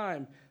same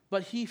time,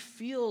 but he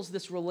feels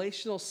this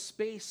relational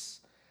space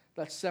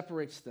that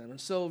separates them.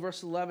 And so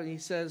verse 11, he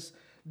says,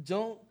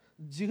 don't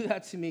do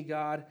that to me,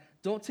 God.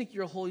 Don't take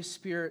your Holy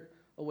Spirit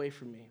away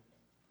from me.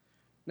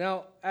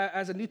 Now,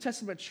 as a New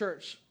Testament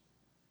church,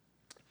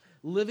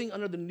 living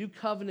under the new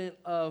covenant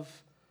of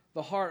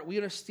the heart, we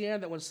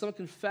understand that when someone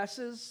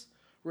confesses,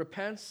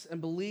 repents,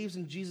 and believes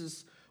in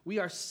Jesus, we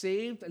are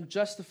saved and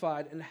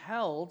justified and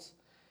held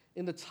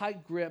in the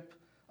tight grip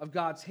of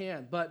God's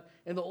hand. But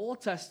in the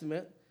Old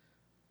Testament,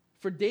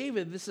 for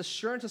David, this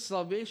assurance of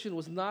salvation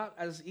was not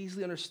as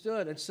easily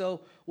understood. And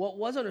so what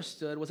was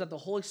understood was that the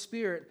Holy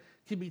Spirit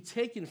could be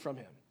taken from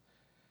him.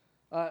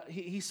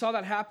 He saw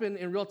that happen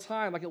in real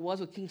time, like it was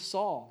with King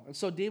Saul. And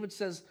so David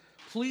says,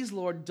 please,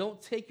 Lord, don't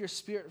take your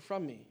spirit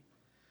from me.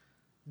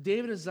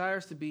 David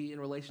desires to be in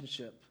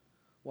relationship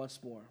once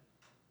more.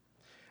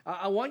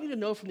 I want you to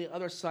know from the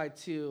other side,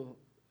 too,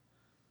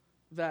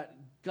 that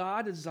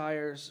God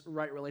desires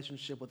right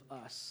relationship with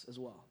us as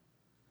well.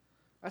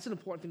 That's an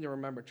important thing to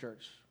remember,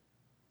 church.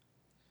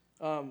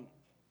 And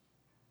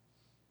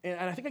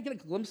I think I get a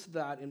glimpse of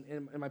that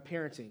in my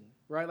parenting,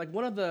 right? Like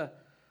one of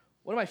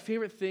my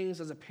favorite things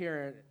as a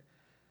parent,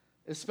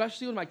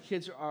 especially when my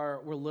kids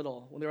were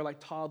little, when they were like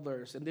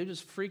toddlers, and they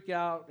just freak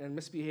out and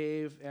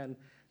misbehave and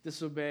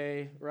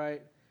disobey,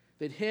 right?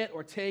 They'd hit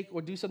or take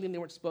or do something they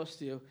weren't supposed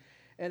to.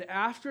 And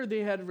after they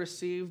had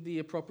received the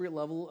appropriate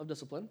level of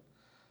discipline,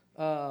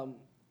 I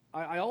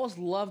always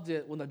loved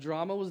it when the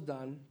drama was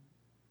done,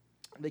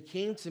 they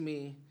came to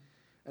me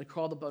and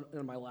crawled up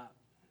in my lap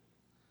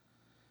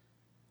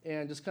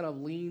and just kind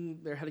of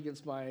leaned their head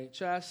against my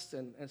chest.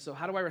 And so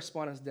how do I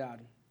respond as dad?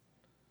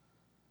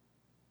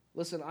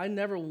 Listen, I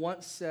never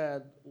once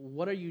said,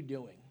 what are you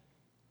doing?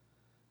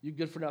 You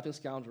good-for-nothing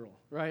scoundrel,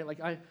 right?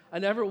 Like I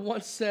never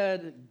once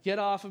said, get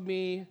off of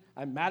me.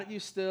 I'm mad at you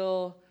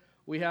still.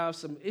 We have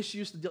some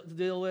issues to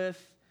deal with.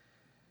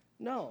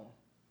 No.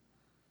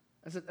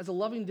 As a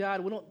loving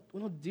dad, we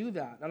don't do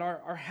that. And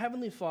our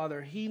Heavenly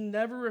Father, He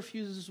never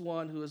refuses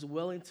one who is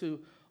willing to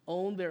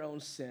own their own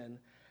sin,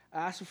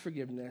 ask for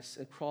forgiveness,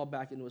 and crawl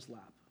back into His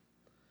lap.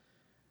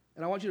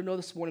 And I want you to know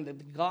this morning that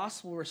the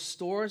gospel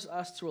restores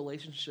us to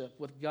relationship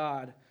with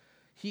God.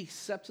 He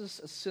accepts us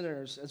as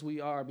sinners as we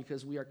are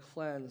because we are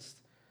cleansed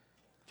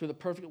through the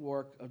perfect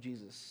work of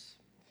Jesus.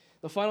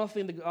 The final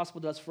thing the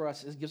gospel does for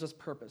us is gives us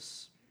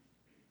purpose.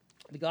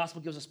 The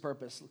gospel gives us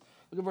purpose.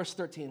 Look at verse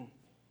 13.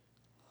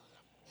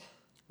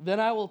 Then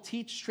I will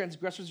teach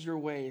transgressors your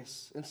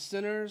ways, and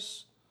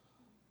sinners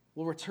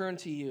will return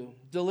to you.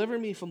 Deliver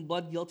me from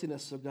blood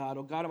guiltiness, O God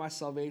of my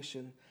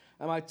salvation,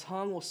 and my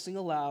tongue will sing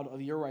aloud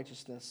of your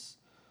righteousness.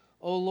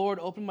 O Lord,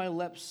 open my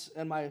lips,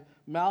 and my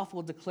mouth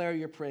will declare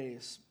your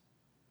praise.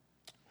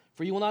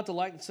 For you will not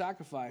delight in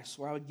sacrifice,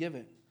 or I would give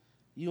it.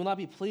 You will not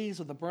be pleased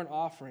with a burnt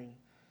offering.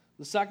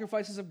 The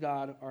sacrifices of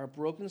God are a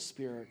broken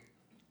spirit,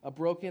 a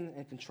broken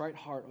and contrite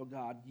heart, O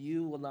God,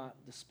 you will not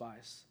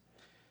despise.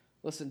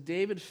 Listen,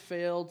 David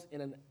failed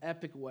in an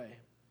epic way.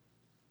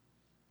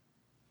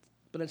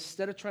 But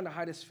instead of trying to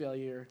hide his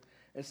failure,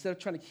 instead of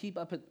trying to keep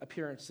up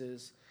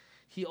appearances,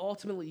 he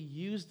ultimately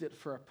used it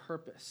for a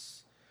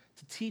purpose,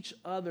 to teach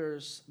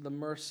others the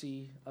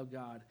mercy of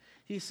God.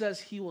 He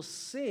says he will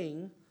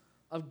sing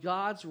of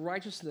God's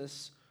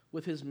righteousness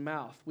with his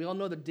mouth. We all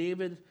know that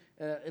David,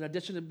 in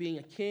addition to being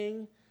a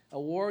king, a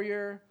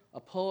warrior, a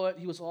poet,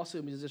 he was also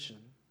a musician.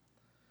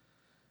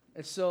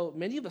 And so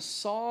many of the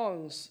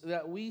songs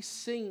that we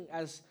sing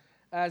as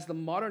the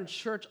modern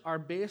church are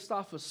based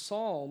off of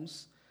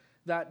psalms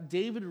that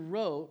David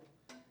wrote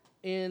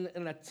in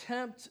an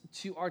attempt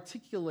to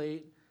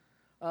articulate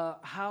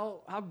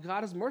how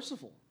God is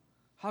merciful,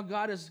 how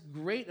God is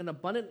great and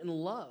abundant in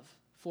love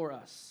for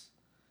us.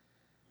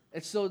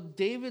 And so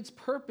David's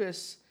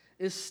purpose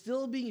is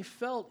still being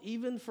felt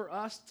even for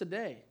us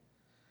today.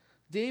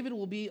 David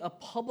will be a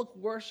public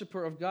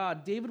worshiper of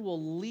God. David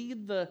will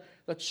lead the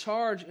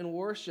charge in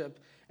worship,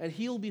 and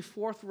he'll be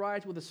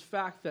forthright with his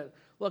fact that,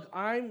 look,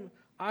 I'm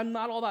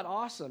not all that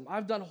awesome.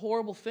 I've done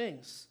horrible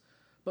things,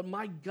 but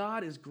my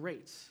God is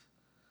great.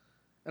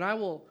 And I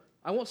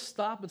won't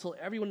stop until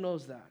everyone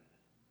knows that.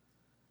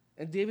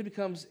 And David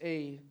becomes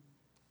a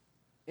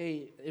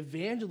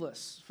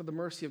evangelist for the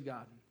mercy of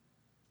God.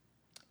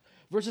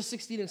 Verses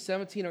 16 and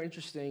 17 are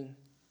interesting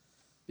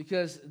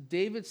because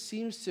David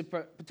seems to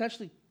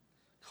potentially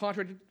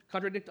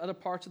contradict other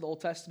parts of the Old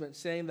Testament,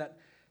 saying that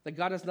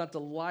God does not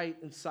delight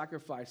in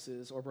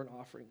sacrifices or burnt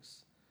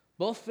offerings.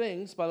 Both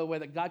things, by the way,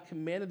 that God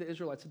commanded the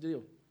Israelites to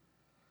do.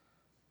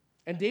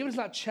 And David is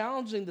not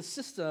challenging the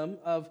system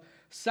of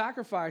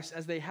sacrifice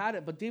as they had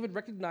it, but David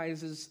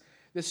recognizes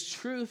this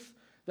truth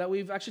that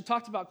we've actually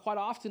talked about quite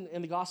often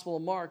in the Gospel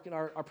of Mark in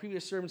our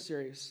previous sermon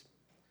series,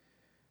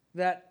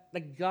 that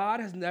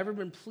God has never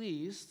been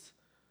pleased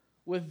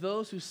with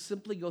those who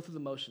simply go through the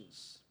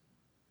motions.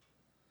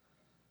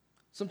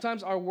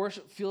 Sometimes our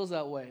worship feels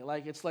that way.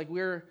 Like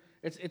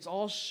it's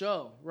all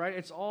show, right?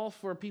 It's all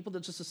for people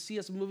just to see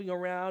us moving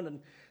around and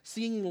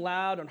singing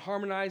loud and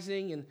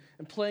harmonizing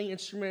and playing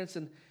instruments.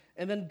 And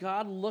then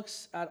God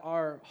looks at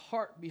our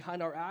heart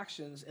behind our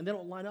actions and they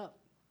don't line up.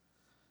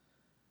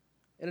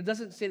 And it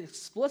doesn't say it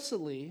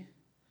explicitly,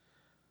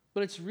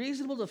 but it's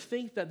reasonable to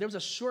think that there was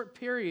a short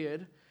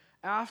period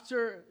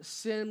after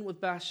sin with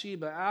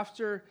Bathsheba,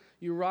 after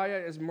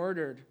Uriah is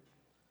murdered,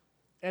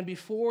 And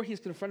before he's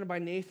confronted by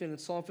Nathan in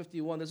Psalm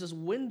 51, there's this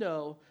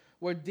window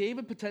where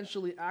David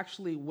potentially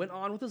actually went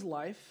on with his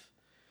life,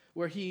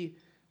 where he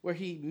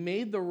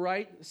made the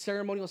right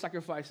ceremonial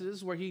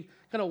sacrifices, where he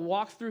kind of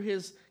walked through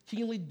his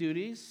kingly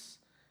duties,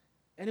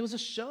 and it was a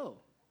show,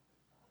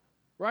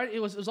 right? It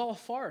was all a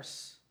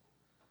farce,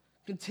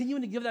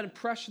 continuing to give that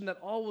impression that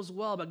all was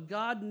well, but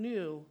God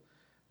knew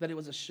that it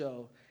was a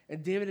show.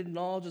 And David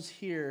acknowledges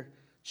here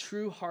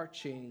true heart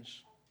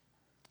change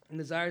and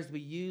desires to be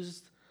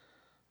used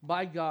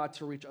by God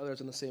to reach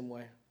others in the same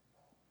way.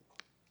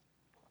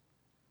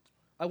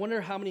 I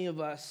wonder how many of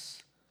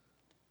us,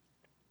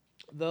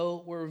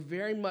 though we're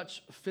very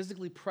much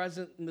physically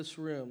present in this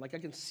room, like I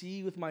can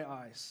see with my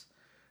eyes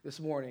this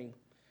morning,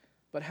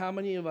 but how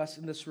many of us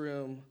in this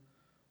room,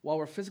 while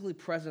we're physically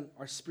present,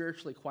 are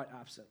spiritually quite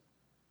absent?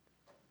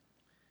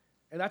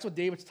 And that's what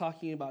David's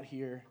talking about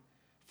here.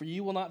 For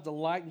you will not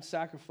delight in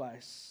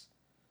sacrifice.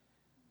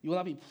 You will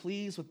not be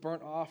pleased with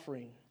burnt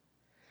offering.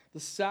 The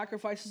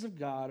sacrifices of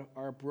God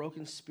are a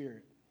broken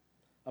spirit,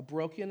 a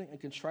broken and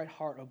contrite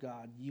heart, O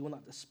God, you will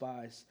not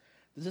despise.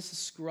 Does this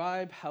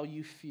describe how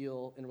you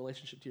feel in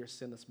relationship to your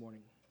sin this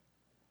morning?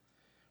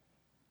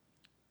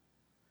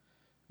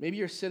 Maybe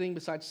you're sitting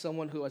beside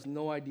someone who has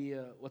no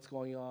idea what's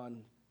going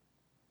on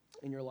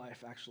in your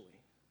life, actually.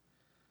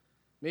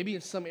 Maybe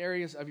in some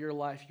areas of your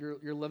life,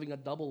 you're living a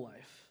double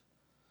life.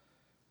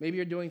 Maybe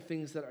you're doing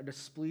things that are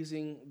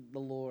displeasing the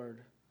Lord,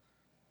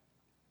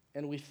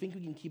 and we think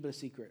we can keep it a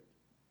secret.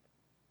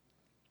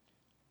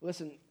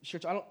 Listen,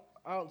 church, I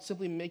don't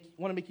simply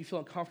want to make you feel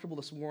uncomfortable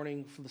this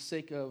morning for the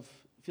sake of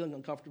feeling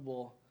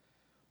uncomfortable,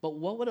 but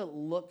what would it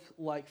look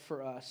like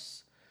for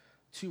us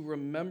to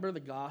remember the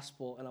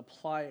gospel and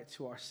apply it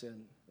to our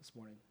sin this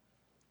morning?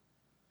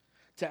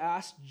 To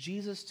ask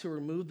Jesus to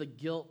remove the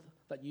guilt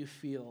that you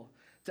feel,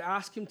 to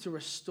ask him to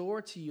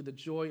restore to you the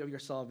joy of your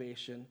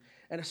salvation,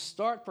 and to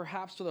start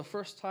perhaps for the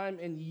first time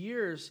in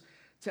years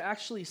to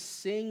actually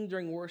sing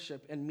during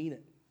worship and mean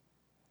it.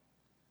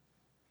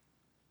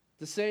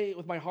 To say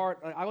with my heart,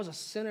 I was a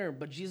sinner,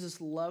 but Jesus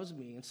loves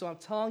me. And so I'm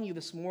telling you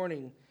this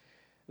morning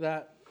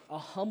that a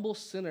humble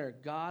sinner,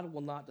 God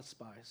will not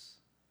despise.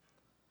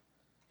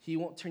 He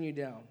won't turn you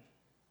down.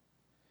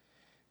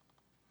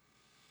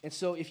 And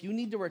so if you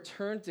need to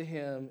return to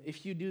him,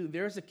 if you do,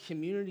 there's a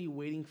community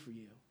waiting for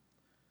you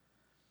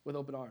with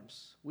open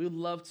arms. We would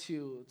love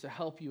to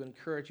help you and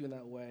encourage you in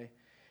that way.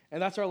 And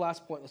that's our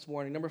last point this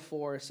morning. Number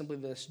 4 is simply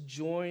this: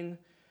 join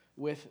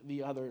with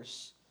the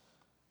others.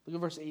 Look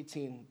at verse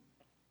 18.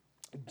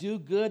 Do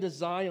good to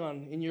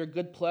Zion in your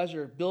good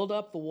pleasure. Build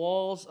up the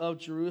walls of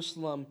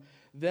Jerusalem.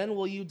 Then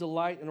will you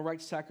delight in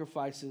right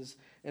sacrifices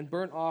and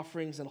burnt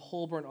offerings and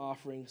whole burnt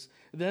offerings.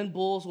 Then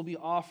bulls will be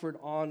offered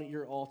on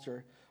your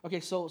altar. Okay,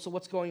 so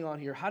what's going on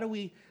here? How do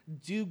we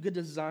do good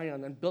to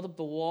Zion and build up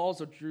the walls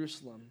of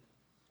Jerusalem?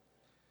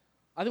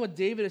 I think what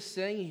David is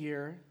saying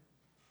here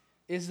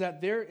is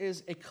that there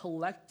is a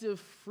collective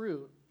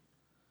fruit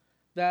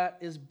that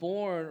is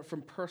born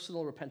from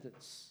personal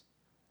repentance.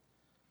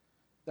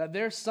 That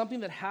there's something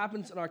that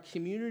happens in our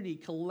community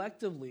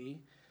collectively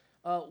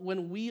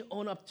when we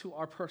own up to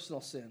our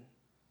personal sin.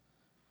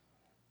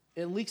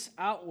 It leaks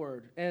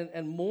outward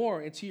and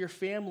more into your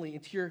family,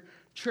 into your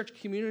church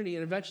community,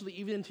 and eventually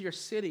even into your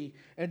city.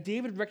 And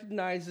David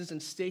recognizes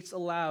and states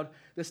aloud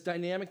this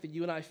dynamic that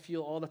you and I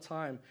feel all the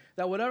time,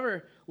 that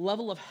whatever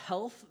level of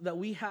health that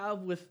we have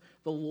with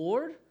the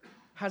Lord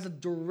has a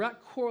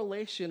direct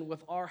correlation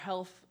with our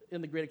health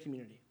in the greater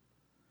community.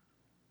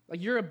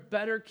 Like, you're a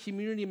better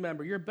community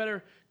member, you're a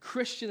better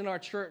Christian in our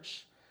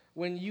church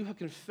when you have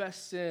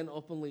confessed sin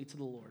openly to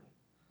the Lord.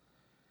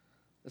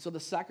 And so the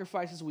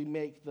sacrifices we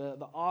make,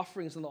 the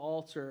offerings on the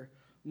altar,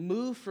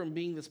 move from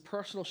being this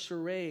personal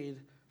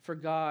charade for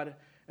God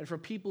and for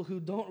people who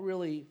don't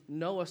really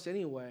know us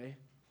anyway,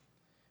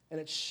 and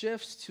it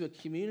shifts to a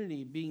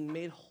community being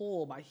made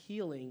whole by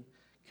healing,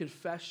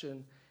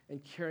 confession,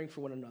 and caring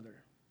for one another.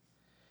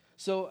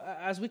 So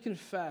as we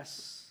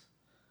confess,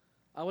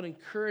 I would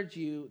encourage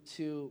you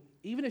to,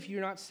 even if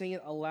you're not saying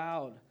it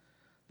aloud,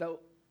 that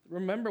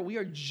remember we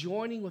are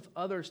joining with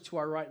others to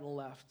our right and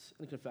left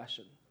in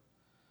confession.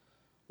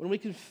 When we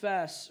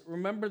confess,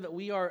 remember that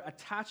we are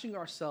attaching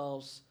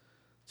ourselves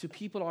to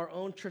people in our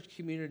own church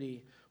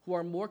community who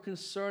are more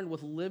concerned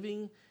with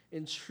living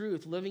in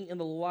truth, living in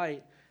the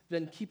light,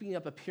 than keeping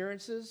up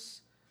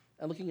appearances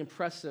and looking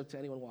impressive to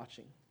anyone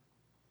watching.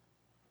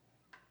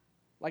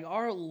 Like,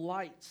 our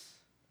light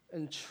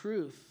and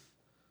truth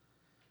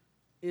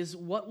is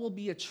what will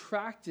be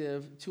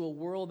attractive to a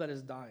world that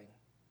is dying.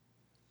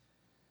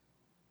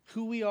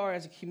 Who we are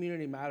as a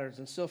community matters.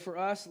 And so for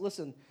us,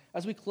 listen,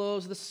 as we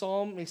close, this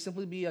psalm may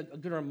simply be a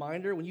good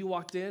reminder. When you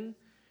walked in,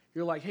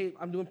 you're like, hey,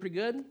 I'm doing pretty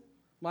good.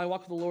 My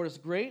walk with the Lord is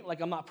great. Like,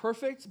 I'm not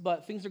perfect,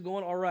 but things are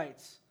going all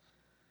right.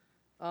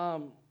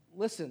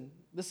 Listen,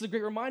 this is a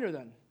great reminder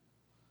then.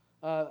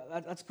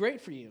 That's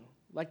great for you.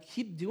 Like,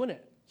 keep doing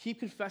it. Keep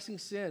confessing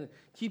sin.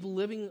 Keep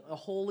living a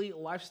holy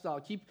lifestyle.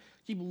 Keep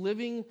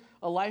living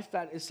a life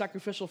that is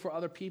sacrificial for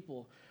other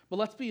people. But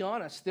let's be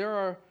honest, there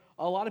are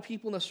a lot of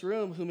people in this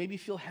room who maybe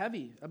feel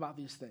heavy about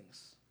these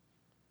things.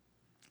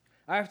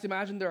 I have to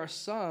imagine there are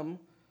some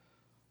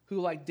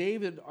who, like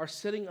David, are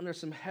sitting under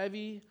some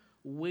heavy,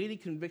 weighty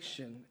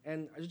conviction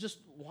and are just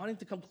wanting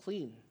to come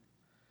clean.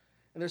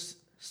 And there's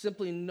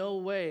simply no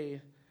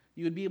way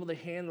you would be able to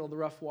handle the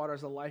rough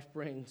waters that life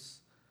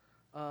brings.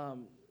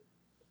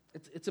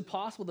 It's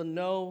impossible to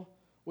know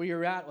where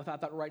you're at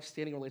without that right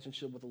standing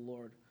relationship with the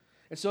Lord.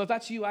 And so if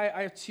that's you,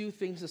 I have two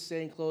things to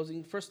say in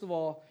closing. First of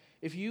all,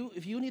 if you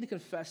need to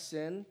confess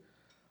sin,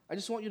 I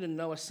just want you to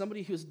know, as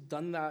somebody who's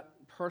done that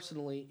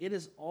personally, it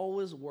is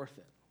always worth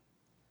it.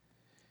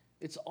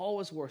 It's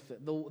always worth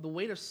it. The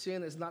weight of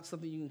sin is not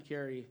something you can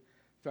carry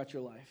throughout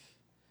your life.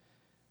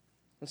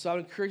 And so I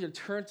would encourage you to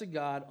turn to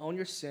God, own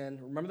your sin,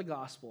 remember the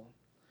gospel.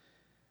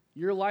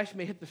 Your life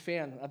may hit the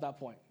fan at that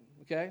point,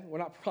 okay? We're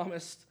not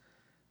promised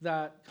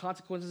that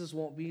consequences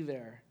won't be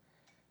there.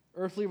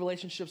 Earthly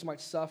relationships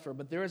might suffer,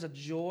 but there is a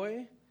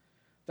joy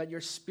that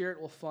your spirit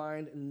will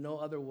find in no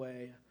other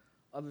way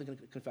other than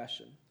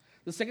confession.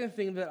 The second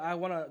thing that I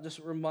want to just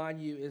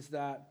remind you is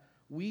that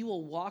we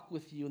will walk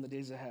with you in the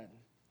days ahead.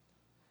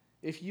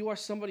 If you are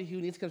somebody who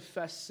needs to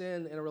confess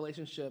sin in a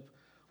relationship,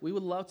 we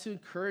would love to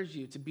encourage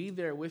you, to be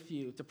there with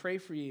you, to pray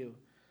for you.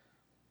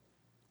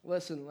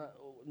 Listen,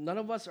 none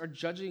of us are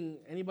judging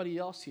anybody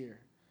else here.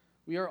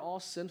 We are all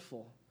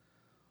sinful.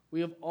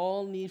 We have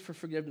all need for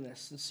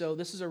forgiveness. And so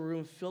this is a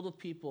room filled with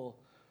people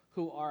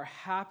who are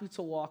happy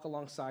to walk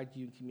alongside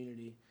you in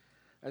community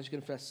as you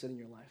confess sin in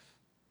your life.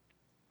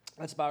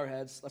 Let's bow our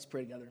heads. Let's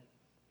pray together.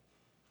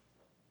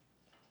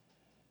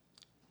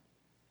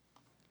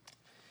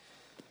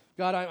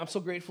 God, I'm so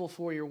grateful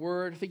for your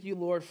word. Thank you,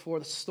 Lord, for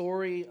the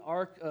story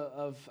arc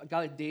of a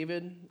guy like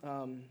David.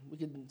 We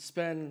could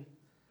spend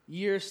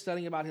years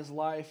studying about his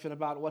life and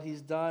about what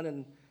he's done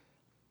and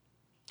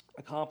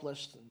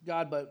accomplished.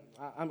 God, but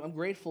I'm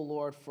grateful,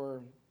 Lord,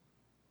 for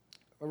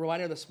a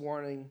reminder this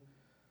morning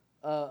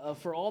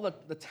for all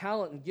the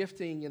talent and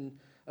gifting and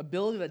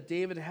ability that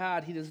David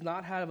had. He does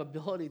not have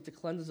ability to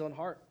cleanse his own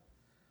heart.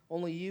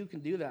 Only you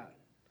can do that.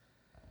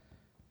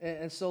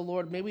 And so,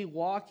 Lord, may we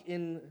walk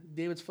in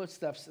David's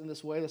footsteps in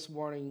this way this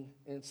morning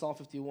in Psalm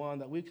 51,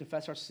 that we would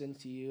confess our sins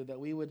to you, that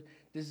we would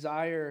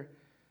desire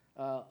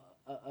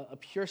a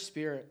pure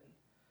spirit,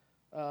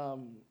 a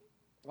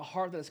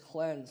heart that is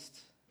cleansed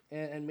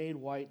and made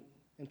white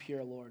and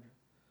pure, Lord.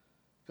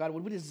 God,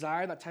 would we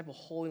desire that type of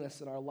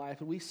holiness in our life?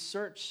 Would we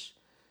search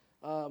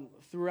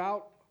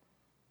throughout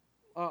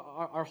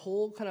our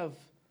whole kind of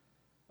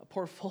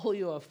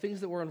portfolio of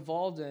things that we're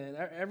involved in,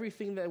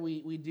 everything that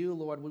we do,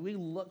 Lord, would we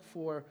look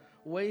for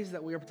ways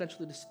that we are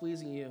potentially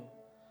displeasing you?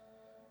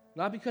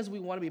 Not because we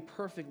want to be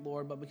perfect,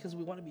 Lord, but because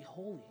we want to be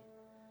holy,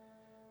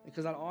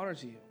 because that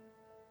honors you.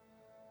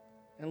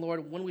 And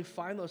Lord, when we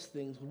find those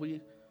things,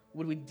 would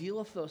we deal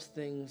with those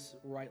things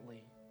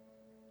rightly?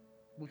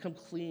 Would we come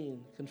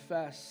clean,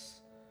 confess?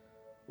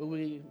 Would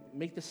we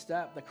make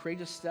the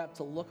courageous step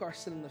to look our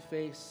sin in the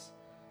face,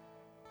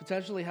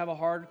 potentially have a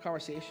hard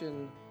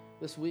conversation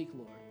this week,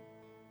 Lord?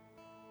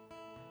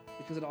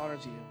 Because it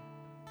honors you,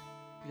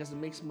 because it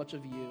makes much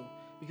of you,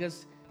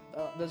 because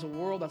there's a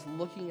world that's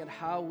looking at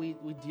how we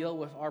deal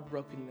with our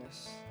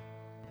brokenness.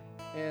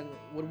 And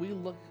would we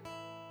look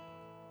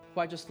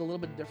quite just a little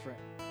bit different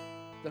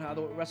than how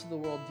the rest of the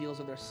world deals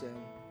with their sin?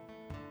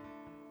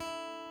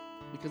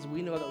 Because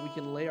we know that we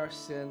can lay our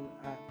sin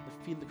at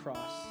the feet of the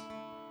cross,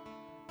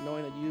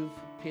 knowing that you've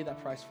paid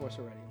that price for us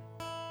already.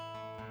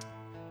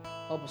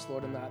 Help us,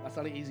 Lord, in that. That's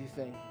not an easy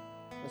thing.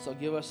 And so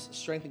give us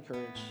strength and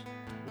courage.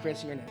 We pray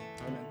this in your name.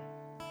 Amen.